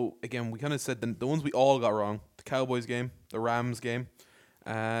 So, again, we kind of said the ones we all got wrong. The Cowboys game, the Rams game,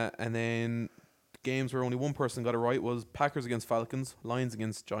 and then games where only one person got it right was Packers against Falcons, Lions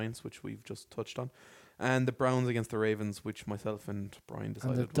against Giants, which we've just touched on, and the Browns against the Ravens, which myself and Brian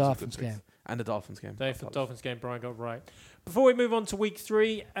decided was a good game. And the Dolphins game. The Dolphins game, Brian got right. Before we move on to week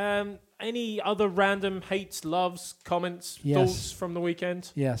 3, any other random hates, loves, comments, thoughts from the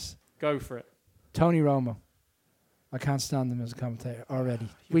weekend? Yes. Go for it. Tony Romo. I can't stand him as a commentator already.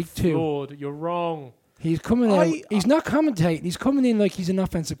 Week 2. You're wrong. He's coming out. He's not commentating. He's coming in like he's an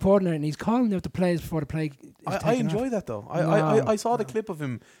offensive coordinator, and he's calling out the plays before the play. I enjoy that though. I saw the clip of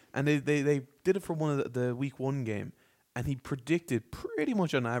him, and they did it for one of the week 1 game, and he predicted pretty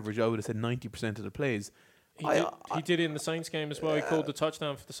much on average. I would have said 90% of the plays. He did it in the Saints game as well. He called the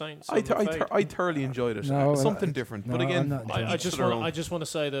touchdown for the Saints. I thoroughly enjoyed it. Something different. But again, I just want to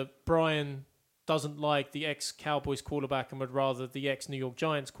say that Brian doesn't like the ex-Cowboys quarterback and would rather the ex-New York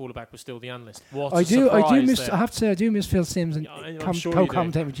Giants quarterback was still the analyst. What I a do surprise miss. there. I have to say, I do miss Phil Sims and I'm sure you do.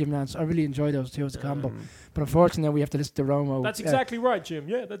 co-commentating with Jim Nance. I really enjoy those two as a combo. But unfortunately, we have to listen to Romo. That's exactly right, Jim.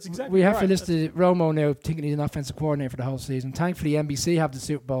 Yeah, that's exactly we have right. to listen to Romo now, thinking he's an offensive coordinator for the whole season. Thankfully, NBC have the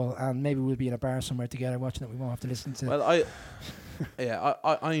Super Bowl, and maybe we'll be in a bar somewhere together watching it. We won't have to listen to. Well,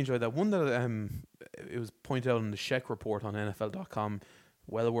 I enjoyed that one. That it was pointed out in the Sheck report on NFL.com.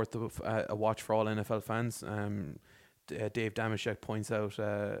 Well worth a watch for all NFL fans. Dave Damashek points out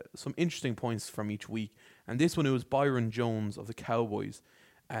some interesting points from each week, and this one, it was Byron Jones of the Cowboys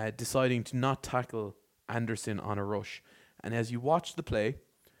deciding to not tackle Anderson on a rush. And as you watch the play,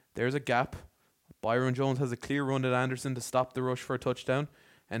 there's a gap. Byron Jones has a clear run at Anderson to stop the rush for a touchdown.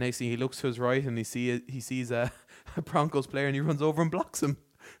 And next thing, he looks to his right and he sees a Broncos player, and he runs over and blocks him.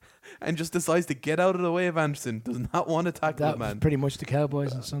 And just decides to get out of the way of Anderson. Does not want to tackle that the man. was pretty much the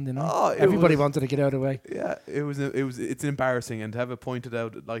Cowboys on Sunday night. Everybody wanted to get out of the way. Yeah, it's embarrassing, and to have it pointed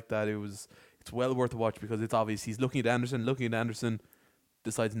out like that, it's well worth a watch, because it's obvious he's looking at Anderson,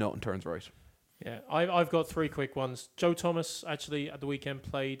 decides no and turns right. Yeah, I've got 3 quick ones. Joe Thomas actually at the weekend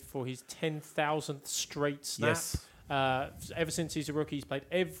played for his 10,000th straight snap. Yes. Ever since he's a rookie, he's played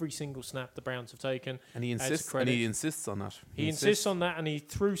every single snap the Browns have taken. And he insists on that. He insists on that, and he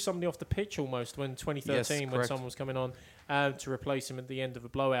threw somebody off the pitch almost when 2013 when correct. someone was coming on to replace him at the end of a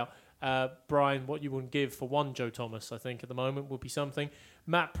blowout. Brian, what you wouldn't give for one Joe Thomas, I think, at the moment would be something.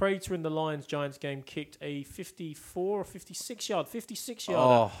 Matt Prater in the Lions-Giants game kicked a 54 or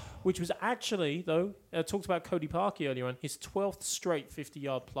 56-yarder, which was actually, though, talked about Cody Parkey earlier on, his 12th straight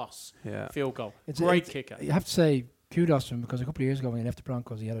 50-yard plus field goal. Great kicker. You have to say kudos to him, because a couple of years ago when he left the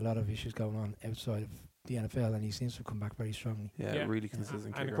Broncos, he had a lot of issues going on outside of the NFL, and he seems to have come back very strongly. Yeah, really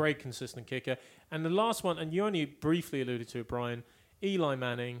consistent kicker. And a great consistent kicker. And the last one, and you only briefly alluded to it, Brian, Eli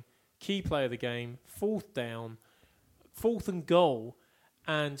Manning, key player of the game, 4th down, 4th and goal,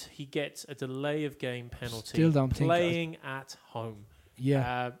 and he gets a delay of game penalty. Still don't think playing at home.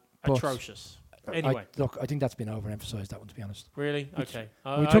 Yeah, atrocious. Anyway, I think that's been overemphasised, that one, to be honst. Really? Okay.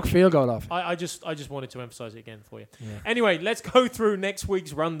 We took field goal off. I just wanted to emphasise it again for you. Yeah. Anyway, let's go through next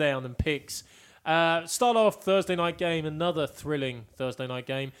week's rundown and picks. Start off Thursday night game, another thrilling Thursday night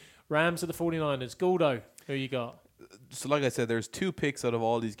game. Rams at the 49ers. Guldo, who you got? So like I said, there's 2 picks out of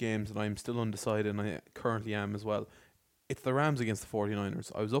all these games, and I'm still undecided, and I currently am as well. It's the Rams against the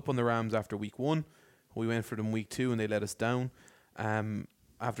 49ers. I was up on the Rams after week 1. We went for them week 2, and they let us down.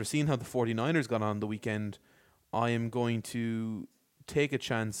 After seeing how the 49ers got on the weekend, I am going to take a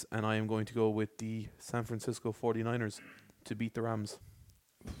chance, and I am going to go with the San Francisco 49ers to beat the Rams.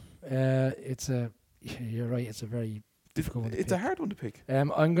 You're right, it's a very difficult one to pick. It's a hard one to pick. I'm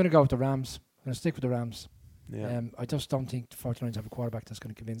going to go with the Rams. I'm going to stick with the Rams. Yeah. I just don't think the 49ers have a quarterback that's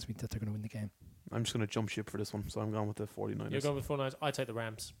going to convince me that they're going to win the game. I'm just going to jump ship for this one, so I'm going with the 49ers. You're going with 49ers. I take the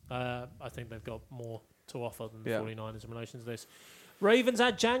Rams. I think they've got more to offer than the 49ers in relation to this. Ravens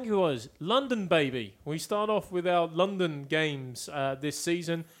at Jaguars. London, baby. We start off with our London games this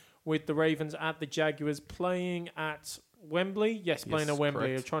season with the Ravens at the Jaguars playing at Wembley. Yes, playing at Wembley.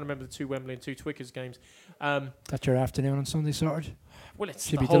 Correct. I'm trying to remember the 2 Wembley and 2 Twickers games. That's your afternoon on Sunday, sorted? Well, it's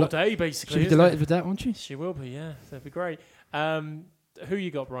She'd the be whole day, basically. She'll be delighted with that, won't she? She will be, yeah. That'd be great. Who you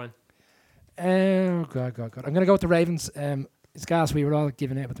got, Brian? Oh, God. I'm going to go with the Ravens. It's gas. We were all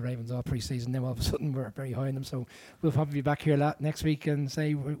giving out with the Ravens all pre-season. Now all of a sudden we're very high on them. So we'll probably be back here next week and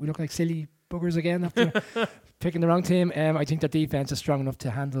say we look like silly buggers again after picking the wrong team. I think their defense is strong enough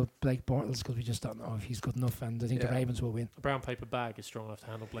to handle Blake Bortles, because we just don't know if he's good enough. And I think the Ravens will win. A brown paper bag is strong enough to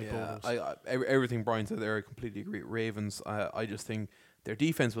handle Blake Bortles. Everything Brian said there, I completely agree. Ravens, I just think their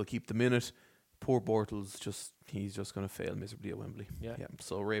defense will keep them in it. Poor Bortles, he's just going to fail miserably at Wembley. Yeah.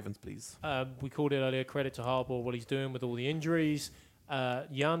 So Ravens, please. We called it earlier. Credit to Harbaugh, what he's doing with all the injuries.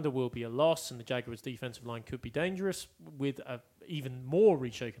 Yanda will be a loss, and the Jaguars' defensive line could be dangerous with a even more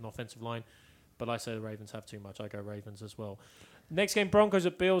reshaken offensive line. But I say the Ravens have too much. I go Ravens as well. Next game, Broncos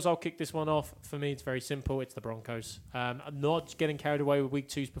at Bills. I'll kick this one off. For me, it's very simple. It's the Broncos. I'm not getting carried away with week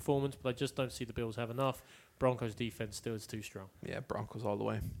 2's performance, but I just don't see the Bills have enough. Broncos defense still is too strong. Yeah, Broncos all the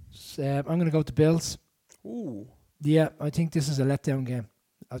way. I'm going to go with the Bills. Ooh. Yeah, I think this is a letdown game.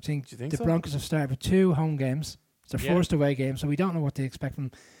 I think the Broncos have started with 2 home games. It's their first away game, so we don't know what to expect from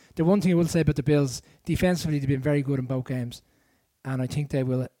them. The one thing I will say about the Bills, defensively they've been very good in both games, and I think they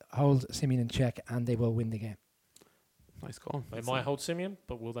will hold Simeon in check and they will win the game. Nice call. They might hold Simeon,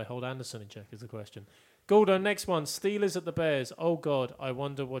 but will they hold Anderson in check is the question. Gordon, next one. Steelers at the Bears. Oh, God, I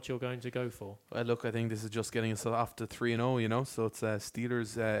wonder what you're going to go for. Well, look, I think this is just getting us off to 3-0, so it's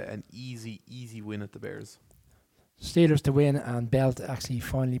Steelers an easy win at the Bears. Steelers to win and Bell to actually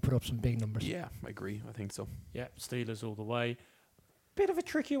finally put up some big numbers. Yeah, I agree. I think so. Yeah, Steelers all the way. Bit of a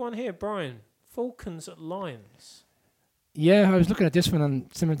tricky one here, Brian. Falcons at Lions. Yeah, I was looking at this one,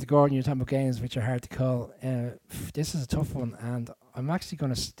 and similar to Gordon, you're talking about games which are hard to call. This is a tough one, and I'm actually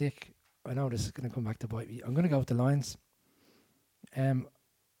going to stick. I know this is going to come back to bite me. I'm going to go with the Lions.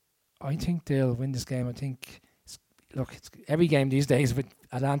 I think they'll win this game. I think, it's every game these days with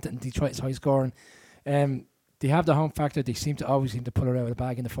Atlanta and Detroit is high scoring. They have the home factor. They always seem to pull it out of the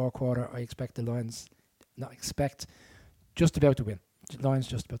bag in the fourth quarter. I expect the Lions, just about to win. The Lions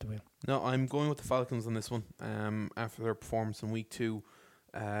just about to win. No, I'm going with the Falcons on this one. After their performance in week 2,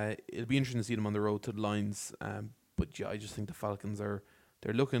 it'll be interesting to see them on the road to the Lions. But yeah, I just think the Falcons they're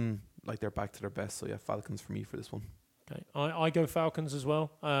looking like they're back to their best. So yeah, Falcons for me for this one. Okay, I go Falcons as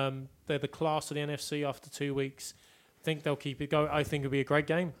well. They're the class of the NFC after 2 weeks. I think they'll keep it going. I think it'll be a great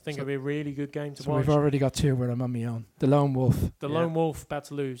game. I think it'll be a really good game to watch. We've already got 2 where I'm on my own. The Lone Wolf. The Lone Wolf about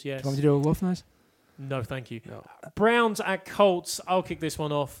to lose, yes. Do you want me to do a Wolf noise? No, thank you. No. Browns at Colts. I'll kick this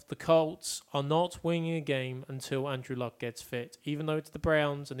one off. The Colts are not winning a game until Andrew Luck gets fit. Even though it's the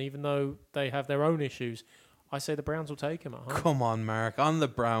Browns and even though they have their own issues, I say the Browns will take him at home. Come on, Mark, on the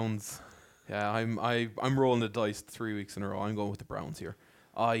Browns. Yeah, I'm rolling the dice 3 weeks in a row. I'm going with the Browns here.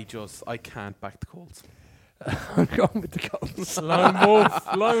 I can't back the Colts. I'm going with the Colts.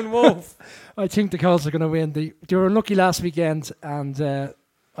 Lone Wolf. I think the Colts are going to win. They were unlucky last weekend, and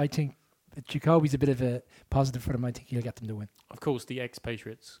I think Jacoby's a bit of a positive for them. I think he'll get them to win. Of course, the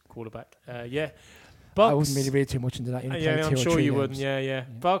ex-Patriots quarterback. Yeah. Bucks. I wouldn't really read too much into that. Yeah, I'm sure you wouldn't. Yeah.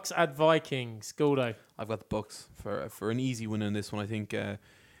 Bucks at Vikings. Goldo. I've got the Bucks for an easy win in this one. I think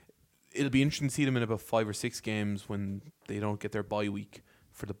it'll be interesting to see them in about 5 or 6 games when they don't get their bye week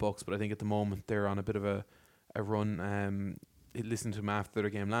for the Bucks. But I think at the moment they're on a bit of a run. Listened to them after their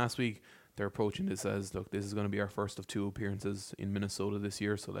game last week. They're approaching this as, look, this is going to be our first of 2 appearances in Minnesota this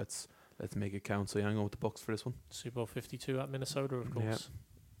year. So let's make it count. So yeah, I'm going with the Bucks for this one. Super Bowl 52 at Minnesota, of course.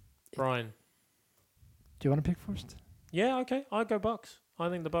 Yeah. Brian. Do you want to pick first? Yeah, okay. I'll go Bucks. I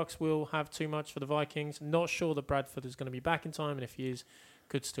think the Bucks will have too much for the Vikings. Not sure that Bradford is going to be back in time, and if he is,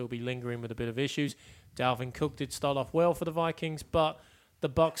 could still be lingering with a bit of issues. Dalvin Cook did start off well for the Vikings, but the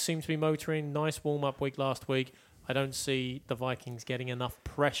Bucks seem to be motoring. Nice warm-up week last week. I don't see the Vikings getting enough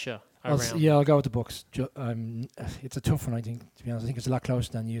pressure around. I'll go with the Bucks. It's a tough one, I think, to be honest. I think it's a lot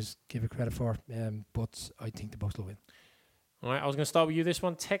closer than you give it credit for, but I think the Bucks will win. All right, I was going to start with you this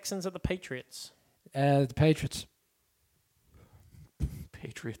one. Texans at the Patriots. The Patriots.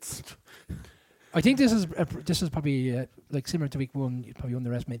 Patriots. I think this is probably like similar to week 1. You probably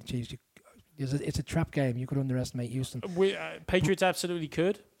underestimate the Chiefs. It's a trap game. You could underestimate Houston. Patriots absolutely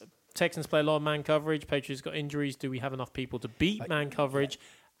could. Texans play a lot of man coverage. Patriots got injuries. Do we have enough people to beat man coverage?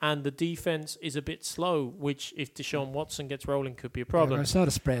 And the defense is a bit slow, which if Deshaun Watson gets rolling could be a problem. I saw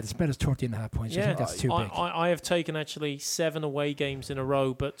the spread. The spread is 13.5 points. I think that's too big. I have taken actually 7 away games in a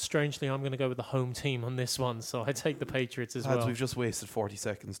row, but strangely I'm going to go with the home team on this one. So I take the Patriots as well. We've just wasted 40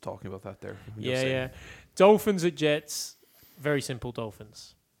 seconds talking about that there. Yeah. Dolphins at Jets. Very simple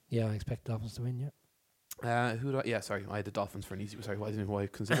Dolphins. Yeah, I expect Dolphins to win, yeah. Sorry, I had the Dolphins for an easy. Sorry, why didn't I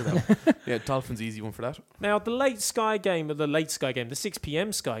consider that? Yeah, Dolphins easy one for that. Now the 6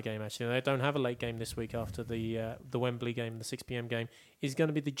 p.m. Sky game. Actually, they don't have a late game this week after the Wembley game. The 6 p.m. game is going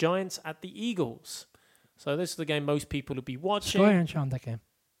to be the Giants at the Eagles. So this is the game most people will be watching. Sky aren't showing that game.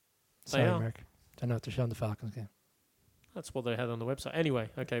 Sorry, Mark. Don't know if they're showing the Falcons game. That's what they had on the website. Anyway,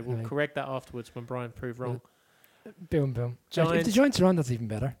 okay, we'll correct that afterwards when Brian proved wrong. Boom. If the Giants are on, that's even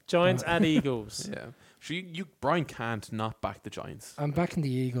better. Giants at Eagles. Yeah. So Brian can't not back the Giants. I'm backing the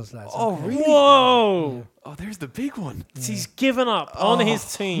Eagles, lads. Oh, really? Whoa! Yeah. Oh, there's the big one. Yeah. He's given up on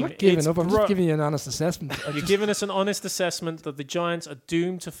his team. I'm not giving up. I'm just giving you an honest assessment. You're giving us an honest assessment that the Giants are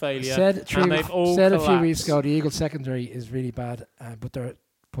doomed to failure. Said a few weeks ago, the Eagles secondary is really bad, but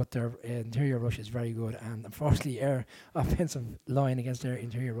their interior rush is very good. And unfortunately, our offensive line against their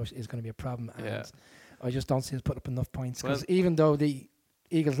interior rush is going to be a problem. And I just don't see us put up enough points. Because even though the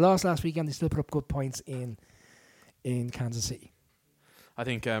Eagles lost last weekend, they still put up good points in Kansas City. I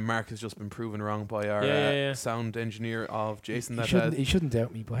think Mark has just been proven wrong by our sound engineer of Jason. He shouldn't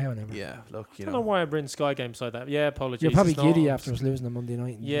doubt me, but however. Yeah, look, I don't know why I bring Sky games like that. Yeah, apologies. You're probably giddy after us losing on Monday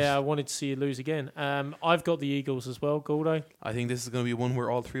night. Yeah, I wanted to see you lose again. I've got the Eagles as well, Goldo. I think this is going to be one where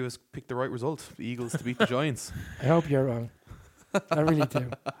all 3 of us pick the right result. The Eagles to beat the Giants. I hope you're wrong. I really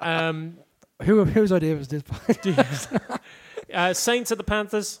do. Whose idea was this? Saints at the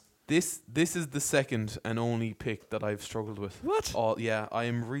Panthers. This is the second and only pick that I've struggled with. What? I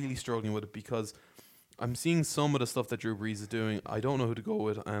am really struggling with it because I'm seeing some of the stuff that Drew Brees is doing. I don't know who to go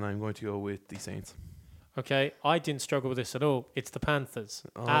with, and I'm going to go with the Saints. Okay, I didn't struggle with this at all. It's the Panthers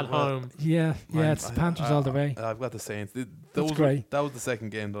at home. Yeah, it's the Panthers all the way. I've got the Saints. That's great. That was the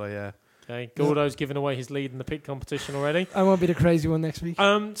second game that I. Okay, Gordo's giving away his lead in the pick competition already. I won't be the crazy one next week.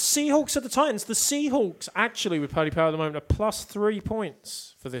 Seahawks at the Titans. The Seahawks, actually, with Paddy Power at the moment, are plus 3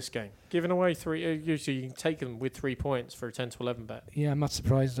 points for this game. Giving away 3. Usually you can take them with 3 points for a 10 to 11 bet. Yeah, I'm not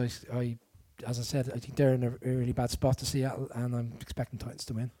surprised. I as I said, I think they're in a really bad spot to Seattle, and I'm expecting Titans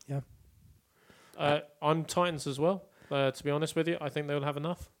to win. Yeah. I'm Titans as well, to be honest with you. I think they'll have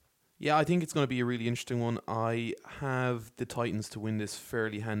enough. Yeah, I think it's going to be a really interesting one. I have the Titans to win this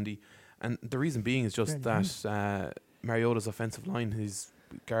fairly handy. And the reason being is just that Mariota's offensive line, his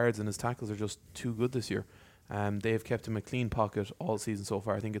guards and his tackles are just too good this year. They have kept him a clean pocket all season so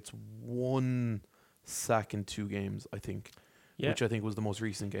far. I think it's 1 sack in 2 games, I think. Yeah. Which I think was the most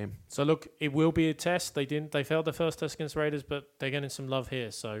recent game. So look, it will be a test. They failed their first test against Raiders, but they're getting some love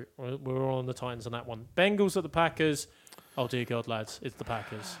here. So we're all on the Titans on that one. Bengals at the Packers. Oh dear God, lads, it's the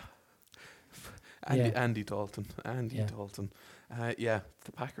Packers. Andy Dalton. Dalton. The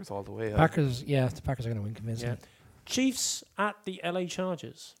Packers all the way. The Packers are going to win convincingly. Yeah. Chiefs at the LA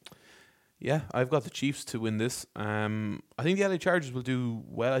Chargers. Yeah, I've got the Chiefs to win this. I think the LA Chargers will do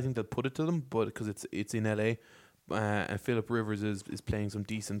well. I think they'll put it to them, but because it's in LA. And Phillip Rivers is playing some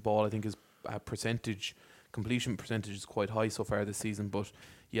decent ball. I think his completion percentage is quite high so far this season. But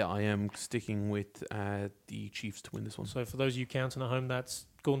yeah, I am sticking with the Chiefs to win this one. So for those of you counting at home, that's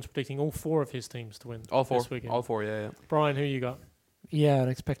Gordon's predicting all 4 of his teams to win. All 4. This weekend. All 4. Yeah. Brian, who you got? Yeah, I'd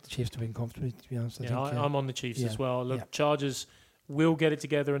expect the Chiefs to win comfortably. To be honest, I'm on the Chiefs as well. Look, Chargers will get it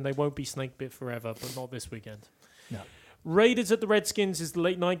together, and they won't be snake bit forever, but not this weekend. No. Raiders at the Redskins is the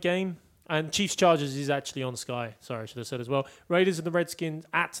late night game. And Chiefs-Chargers is actually on Sky. Sorry, I should have said as well. Raiders and the Redskins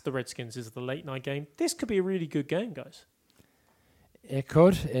at the Redskins is the late-night game. This could be a really good game, guys. It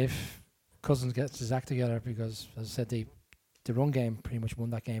could if Cousins gets his act together because, as I said, the run game pretty much won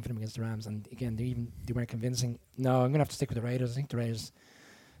that game for them against the Rams. And, again, they weren't convincing. No, I'm going to have to stick with the Raiders. I think the Raiders,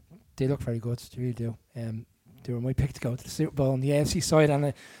 they look very good. They really do. They were my pick to go to the Super Bowl on the AFC side,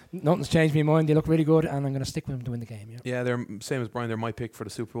 and nothing's changed my mind. They look really good, and I'm going to stick with them to win the game. Yeah, they're same as Brian. They're my pick for the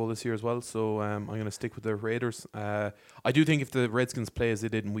Super Bowl this year as well. So I'm going to stick with the Raiders. I do think if the Redskins play as they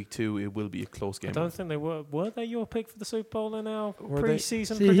did in Week 2, it will be a close game. I don't think they were. Were they your pick for the Super Bowl in our were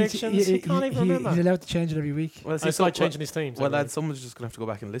pre-season predictions? He can't even remember. He's allowed to change it every week. Well, it's like changing his teams. Well, lads, someone's just going to have to go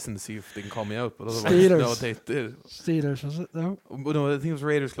back and listen to see if they can call me out. But otherwise, Steelers. No, they did. Steelers, was it? No, I think it was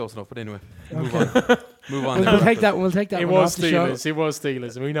Raiders close enough. But anyway, okay. Move on. We'll take that. We'll take that. It one was off the show. Steelers. It was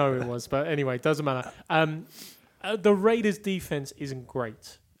Steelers. We know it was, but anyway, it doesn't matter. The Raiders' defense isn't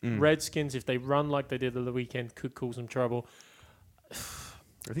great. Redskins, if they run like they did on the weekend, could cause some trouble.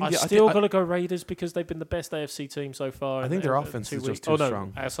 I still got to go Raiders because they've been the best AFC team so far. I think their offense is just too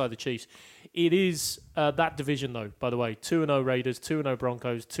strong. Outside the Chiefs. It is that division, though, by the way. 2-0 Raiders, 2-0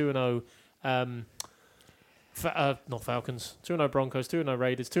 Broncos, 2-0... not Falcons. 2-0 Broncos, 2-0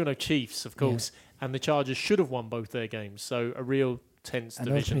 Raiders, 2-0 Chiefs, of course. Yeah. And the Chargers should have won both their games. So a real tense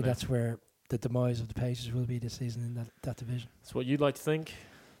division. Ultimately, that's where the demise of the Pacers will be this season in that division. That's what you'd like to think.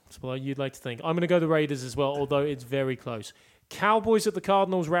 That's what you'd like to think. I'm going to go the Raiders as well, although it's very close. Cowboys at the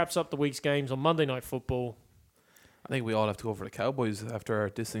Cardinals wraps up the week's games on Monday Night Football. I think we all have to go for the Cowboys after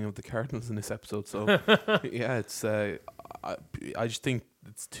our dissing of the Cardinals in this episode. So, yeah, it's. I just think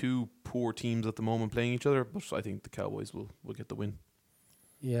it's 2 poor teams at the moment playing each other, but I think the Cowboys will get the win.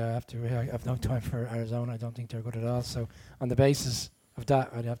 Yeah, I have no time for Arizona. I don't think they're good at all. So, on the basis of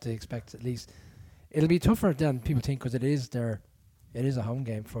that, I'd have to expect at least it'll be tougher than people think because it is a home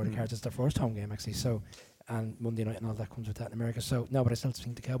game for the Cards. It's their first home game actually. So, and Monday night and all that comes with that in America. So, no, but I still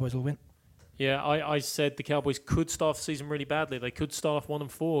think the Cowboys will win. Yeah, I said the Cowboys could start the season really badly. They could start off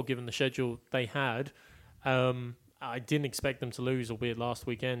 1-4 given the schedule they had. I didn't expect them to lose, albeit last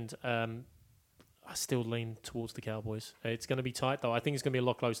weekend. I still lean towards the Cowboys. It's going to be tight, though. I think it's going to be a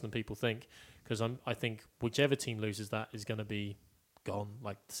lot closer than people think because I think whichever team loses that is going to be gone,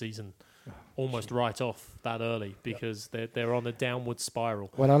 like the season almost right off that early because they're on a downward spiral.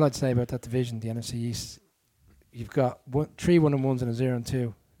 What I'd like to say about that division, the NFC East, you've got 3 1-1s and a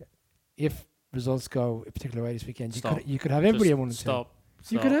 0-2. If results go a particular way this weekend, you could have everybody at 1-2. Stop.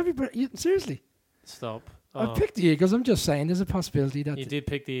 You could have everybody. Seriously. Stop. I picked the Eagles. I'm just saying there's a possibility that... You did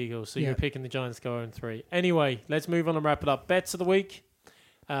pick the Eagles, so you're picking the Giants to go 0-3. Anyway, let's move on and wrap it up. Bets of the week.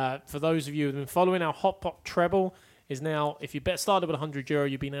 For those of you who have been following, our Hot Pot treble is now, if your bet started with €100,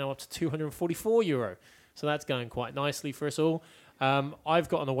 you'd be now up to €244. So that's going quite nicely for us all. I've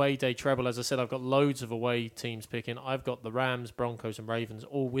got an away day treble. As I said, I've got loads of away teams picking. I've got the Rams, Broncos, and Ravens,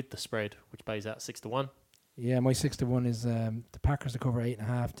 all with the spread, which pays out 6-1. Yeah, my 6-1 is the Packers to cover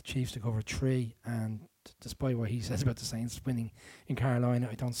 8.5, the Chiefs to cover 3, and despite what he says about the Saints winning in Carolina,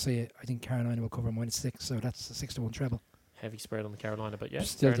 I don't see it. I think Carolina will cover -6, so that's a 6-1 treble. Heavy spread on the Carolina, but yeah,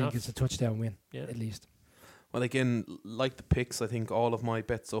 Still fair think enough. it's a touchdown win, Yeah. at least. Well, again, like the picks, I think all of my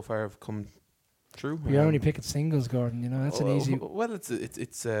bets so far have come true. You're only picking singles, Gordon. You know that's an easy. Well, it's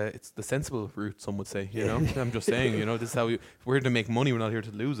the sensible route. Some would say. You know, I'm just saying. You know, this is how we're here to make money. We're not here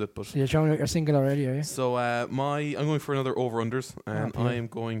to lose it. But So you're showing out your single already, are you? so I'm going for another over/unders, and yeah. I am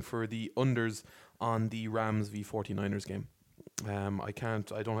going for the unders on the Rams v 49ers game. I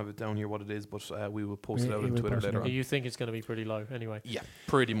don't have it down here what it is, but we will post it out on Twitter later on. You think it's going to be pretty low anyway? Yeah,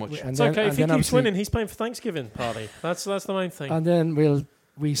 pretty much. And It's then- okay and if he then keeps obviously- winning. He's playing for Thanksgiving party. That's the main thing. And then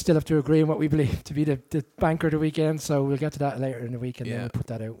we still have to agree on what we believe to be the banker of the weekend. So we'll get to that later in the week, and then Yeah. we'll put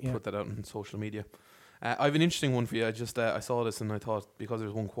that out. Yeah. Put that out on social media. I have an interesting one for you. I saw this and I thought, because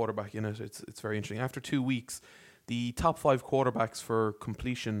there's one quarterback in it, it's very interesting. After 2 weeks, the top 5 quarterbacks for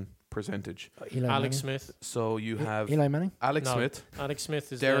completion percentage. Eli Alex Manning. Smith. So you have Eli Manning. Alex No. Smith, Alex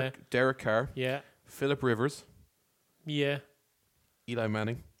Smith is there. Derek Carr, Yeah. Philip Rivers, Yeah. Eli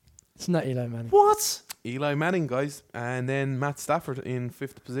Manning. It's not Eli Manning. What? Eli Manning, guys, and then Matt Stafford in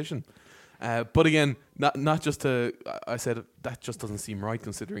 5th position. But again, not just to. I said that just doesn't seem right,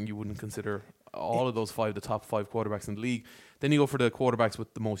 considering you wouldn't consider all of those the top 5 quarterbacks in the league. Then you go for the quarterbacks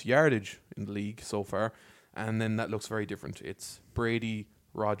with the most yardage in the league so far, and then that looks very different. It's Brady,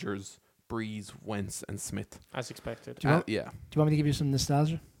 Rodgers, Breeze, Wentz, and Smith. As expected. Do you want- Yeah, Do you want me to give you some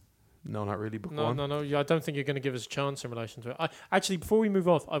nostalgia? no, not really. But go No, on. no. I don't think you're going to give us a chance in relation to it. Actually, before we move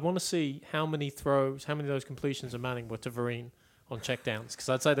off, I want to see how many of those completions of Manning were to Vereen on checkdowns, because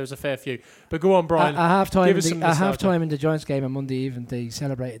I'd say there's a fair few. But go on, Brian. At halftime, give us some nostalgia. in the Giants game on Monday evening, they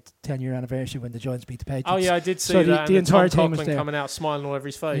celebrated 10-year anniversary when the Giants beat the Patriots. Oh yeah, I did see So that. the and entire Tom team was Coughlin there. coming out smiling all over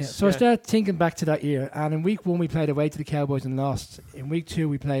his face. Yeah. So I started thinking back to that year, and in week 1 we played away to the Cowboys and lost. In week 2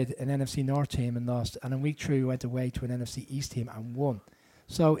 we played an NFC North team and lost, and in week 3 we went away to an NFC East team and won.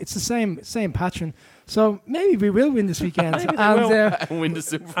 So it's the same pattern. So maybe we will win this weekend. Maybe they and will. And win the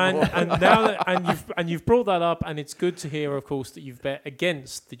Super Bowl. And now that you've brought that up, and it's good to hear, of course, that you've bet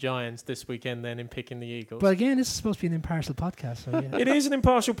against the Giants this weekend, then in picking the Eagles. but again, this is supposed to be an impartial podcast. So yeah. It is an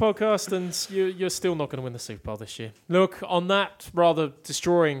impartial podcast, and you're still not going to win the Super Bowl this year. Look, on that rather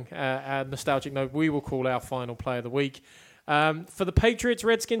destroying nostalgic note, we will call our final play of the week. For the Patriots,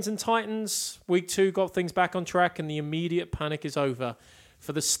 Redskins, and Titans, week 2 got things back on track, and the immediate panic is over.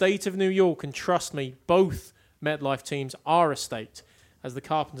 For the state of New York, and trust me, both MetLife teams are a state. As the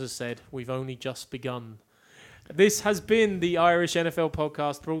Carpenters said, we've only just begun. This has been the Irish NFL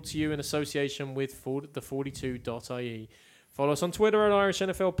podcast, brought to you in association with the 42.ie. Follow us on Twitter at Irish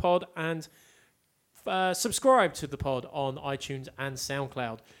NFL Pod, and subscribe to the pod on iTunes and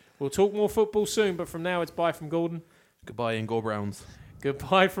SoundCloud. We'll talk more football soon, but from now it's bye from Gordon. Goodbye and go Browns.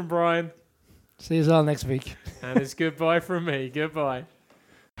 Goodbye from Brian. See you all next week. And it's goodbye from me. Goodbye.